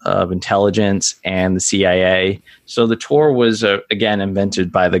Center of Intelligence and the CIA. So the Tor was again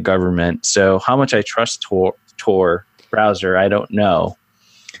invented by the government. So how much I trust Tor browser, I don't know.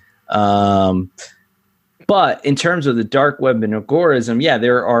 But in terms of the dark web and agorism, yeah,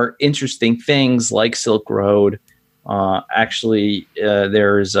 there are interesting things like Silk Road. Actually,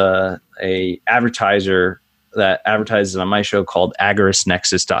 there's a advertiser that advertises on my show called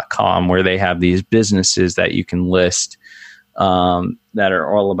agorisnexus.com, where they have these businesses that you can list that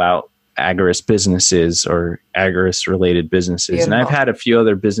are all about agorist businesses or agorist related businesses. And I've Beautiful. had a few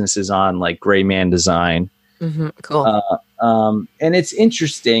other businesses on, like Gray Man Design. Cool. And it's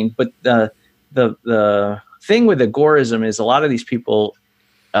interesting, but the thing with agorism is a lot of these people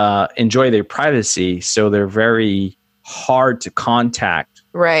enjoy their privacy, so they're very hard to contact.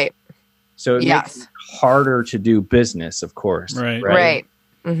 Right. So it Yes. makes it harder to do business, of course. Right.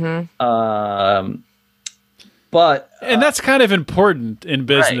 Mm-hmm. But And that's kind of important in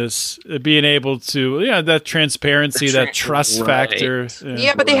business, being able to, that transparency, that trust right. factor.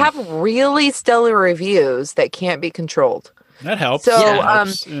 Yeah, but they have really stellar reviews that can't be controlled. That helps. So, That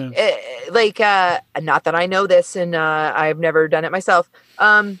helps. Yeah. Not that I know this, and I've never done it myself.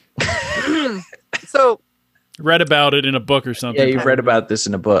 So Read about it in a book or something. yeah, you've read about this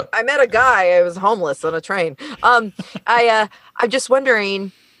in a book. I met a guy. I was homeless on a train. I'm just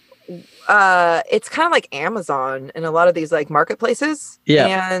wondering. It's kind of like Amazon and a lot of these like marketplaces.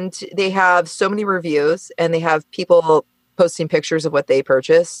 Yeah. And they have so many reviews, and they have people posting pictures of what they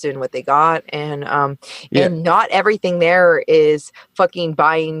purchased and what they got, and not everything there is fucking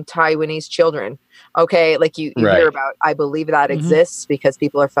buying Taiwanese children. Okay, like you Right. hear about. I believe that exists because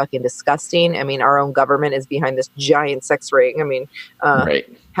people are fucking disgusting. I mean, our own government is behind this giant sex ring. I mean, Right.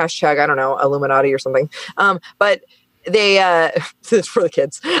 hashtag, I don't know, Illuminati or something. But they it's for the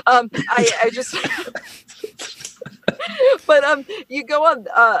kids. I just but you go on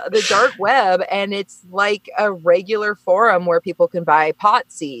the dark web, and it's like a regular forum where people can buy pot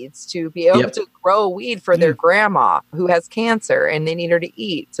seeds to be able Yep. to grow weed for their grandma who has cancer and they need her to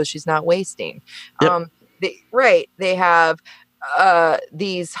eat so she's not wasting. Yep. They have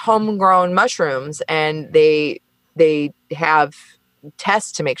these homegrown mushrooms, and they have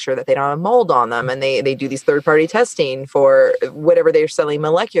tests to make sure that they don't have mold on them, and they do these third-party testing for whatever they're selling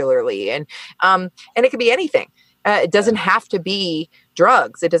molecularly, and it could be anything. It doesn't have to be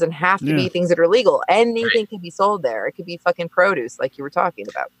drugs. It doesn't have to be things that are legal. Anything can be sold there. It could be fucking produce, like you were talking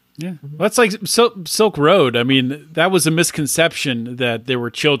about. Yeah. Well, that's like Silk Road. I mean, that was a misconception that there were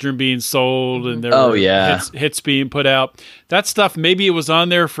children being sold and there were hits being put out. That stuff, maybe it was on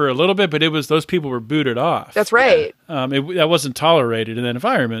there for a little bit, but those people were booted off. That's right. That wasn't tolerated in that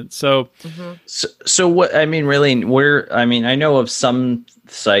environment. So, So what, I mean, really, I know of some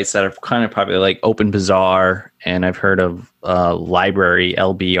sites that are kind of popular, like Open Bazaar, and I've heard of Library,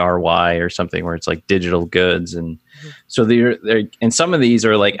 LBRY or something, where it's like digital goods. And so they're and some of these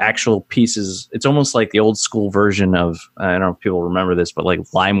are like actual pieces. It's almost like the old school version of, I don't know if people remember this, but like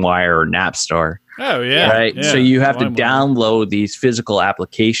LimeWire or Napster. oh yeah. Right. Yeah. So you have to LimeWire. download these physical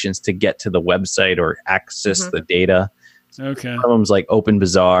applications to get to the website or access the data. Okay. One of them's like Open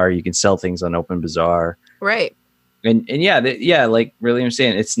Bazaar. You can sell things on Open Bazaar. Right. And like really I'm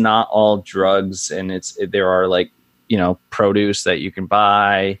saying, it's not all drugs, and there are like, produce that you can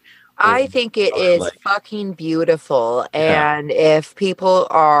buy. I think it is fucking beautiful. And if people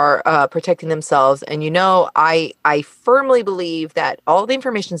are protecting themselves, and I firmly believe that all the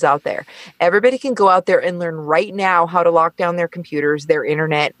information's out there. Everybody can go out there and learn right now how to lock down their computers, their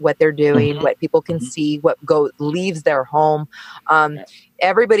internet, what they're doing, what people can see, what leaves their home.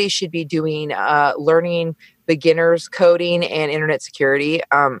 Everybody should be doing learning beginners coding and internet security.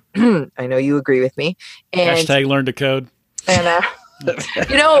 I know you agree with me. And Hashtag learn to code. And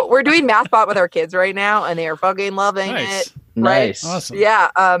we're doing MathBot with our kids right now, and they are fucking loving it. Right? Nice. Awesome. Yeah.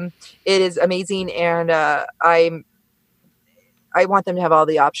 It is amazing, and I want them to have all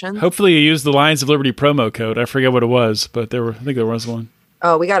the options. Hopefully you use the Lions of Liberty promo code. I forget what it was, but I think there was one.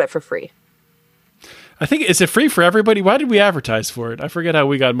 Oh, we got it for free. I think, is it free for everybody? Why did we advertise for it? I forget how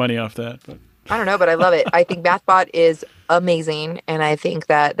we got money off that. But I don't know, but I love it. I think MathBot is amazing, and I think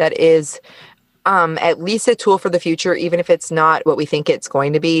that is at least a tool for the future, even if it's not what we think it's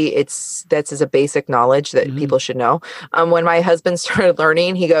going to be. That's as a basic knowledge that people should know. When my husband started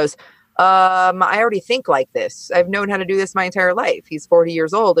learning, he goes, I already think like this. I've known how to do this my entire life. He's 40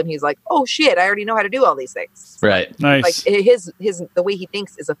 years old, and he's like, oh shit, I already know how to do all these things. Right. nice. Like his the way he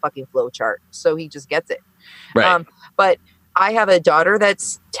thinks is a fucking flow chart. So he just gets it. Right. But I have a daughter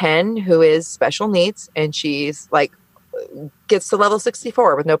that's 10 who is special needs, and she's like gets to level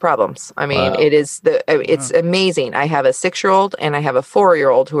 64 with no problems. I mean, it's amazing. I have a 6-year-old and I have a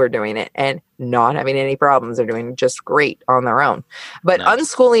 4-year-old who are doing it and not having any problems. They're doing just great on their own. But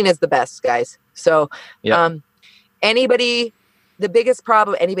unschooling is the best, guys. So the biggest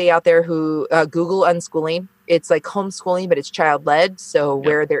problem, anybody out there who Google unschooling, it's like homeschooling, but it's child-led. So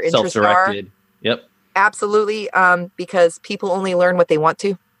where their interests are. Self-directed. Yep. Absolutely. Because people only learn what they want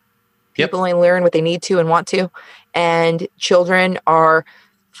to. People only learn what they need to and want to. And children are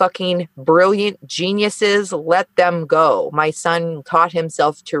fucking brilliant geniuses. Let them go. My son taught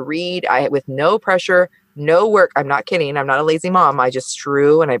himself to read with no pressure, no work. I'm not kidding. I'm not a lazy mom. I just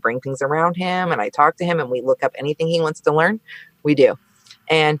strew and I bring things around him and I talk to him and we look up anything he wants to learn. We do.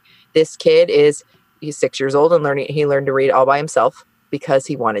 And this kid he's 6 years old and he learned to read all by himself because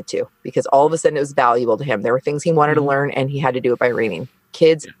he wanted to, because all of a sudden it was valuable to him. There were things he wanted to learn and he had to do it by reading.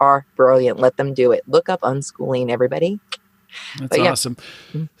 Kids are brilliant. Let them do it. Look up unschooling, everybody. That's awesome.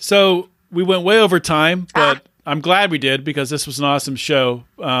 So we went way over time, but I'm glad we did because this was an awesome show.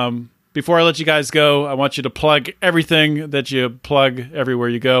 Before I let you guys go, I want you to plug everything that you plug everywhere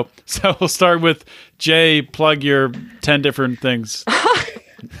you go. So we'll start with Jay. Plug your 10 different things.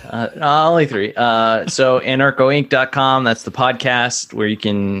 Only 3. So anarchoinc.com, that's the podcast where you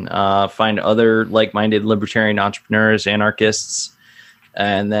can find other like-minded libertarian entrepreneurs, anarchists.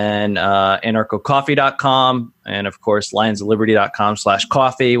 And then anarchocoffee.com, and of course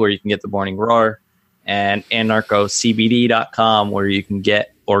lionsofliberty.com/coffee, where you can get the morning roar, and anarchocbd.com, where you can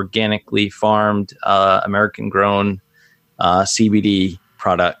get organically farmed American grown CBD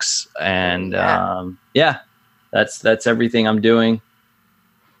products. And that's everything I'm doing.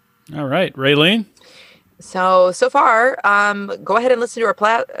 All right, Raylene. So far, go ahead and listen to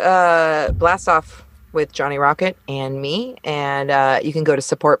our blast off with Johnny Rocket and me. And you can go to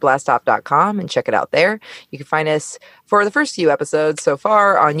supportblastoff.com and check it out there. You can find us for the first few episodes so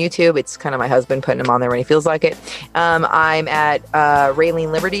far on YouTube. It's kind of my husband putting them on there when he feels like it. I'm at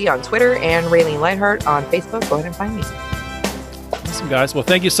Raylene Liberty on Twitter and Raylene Lightheart on Facebook. Go ahead and find me. Awesome, guys. Well,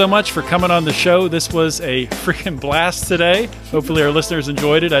 thank you so much for coming on the show. This was a freaking blast today. Hopefully our listeners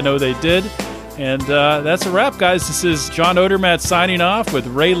enjoyed it. I know they did. And that's a wrap, guys. This is John Odermatt signing off with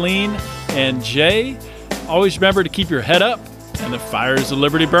Raylene and Jay. Always remember to keep your head up and the fires of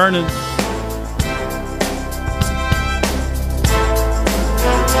liberty burning.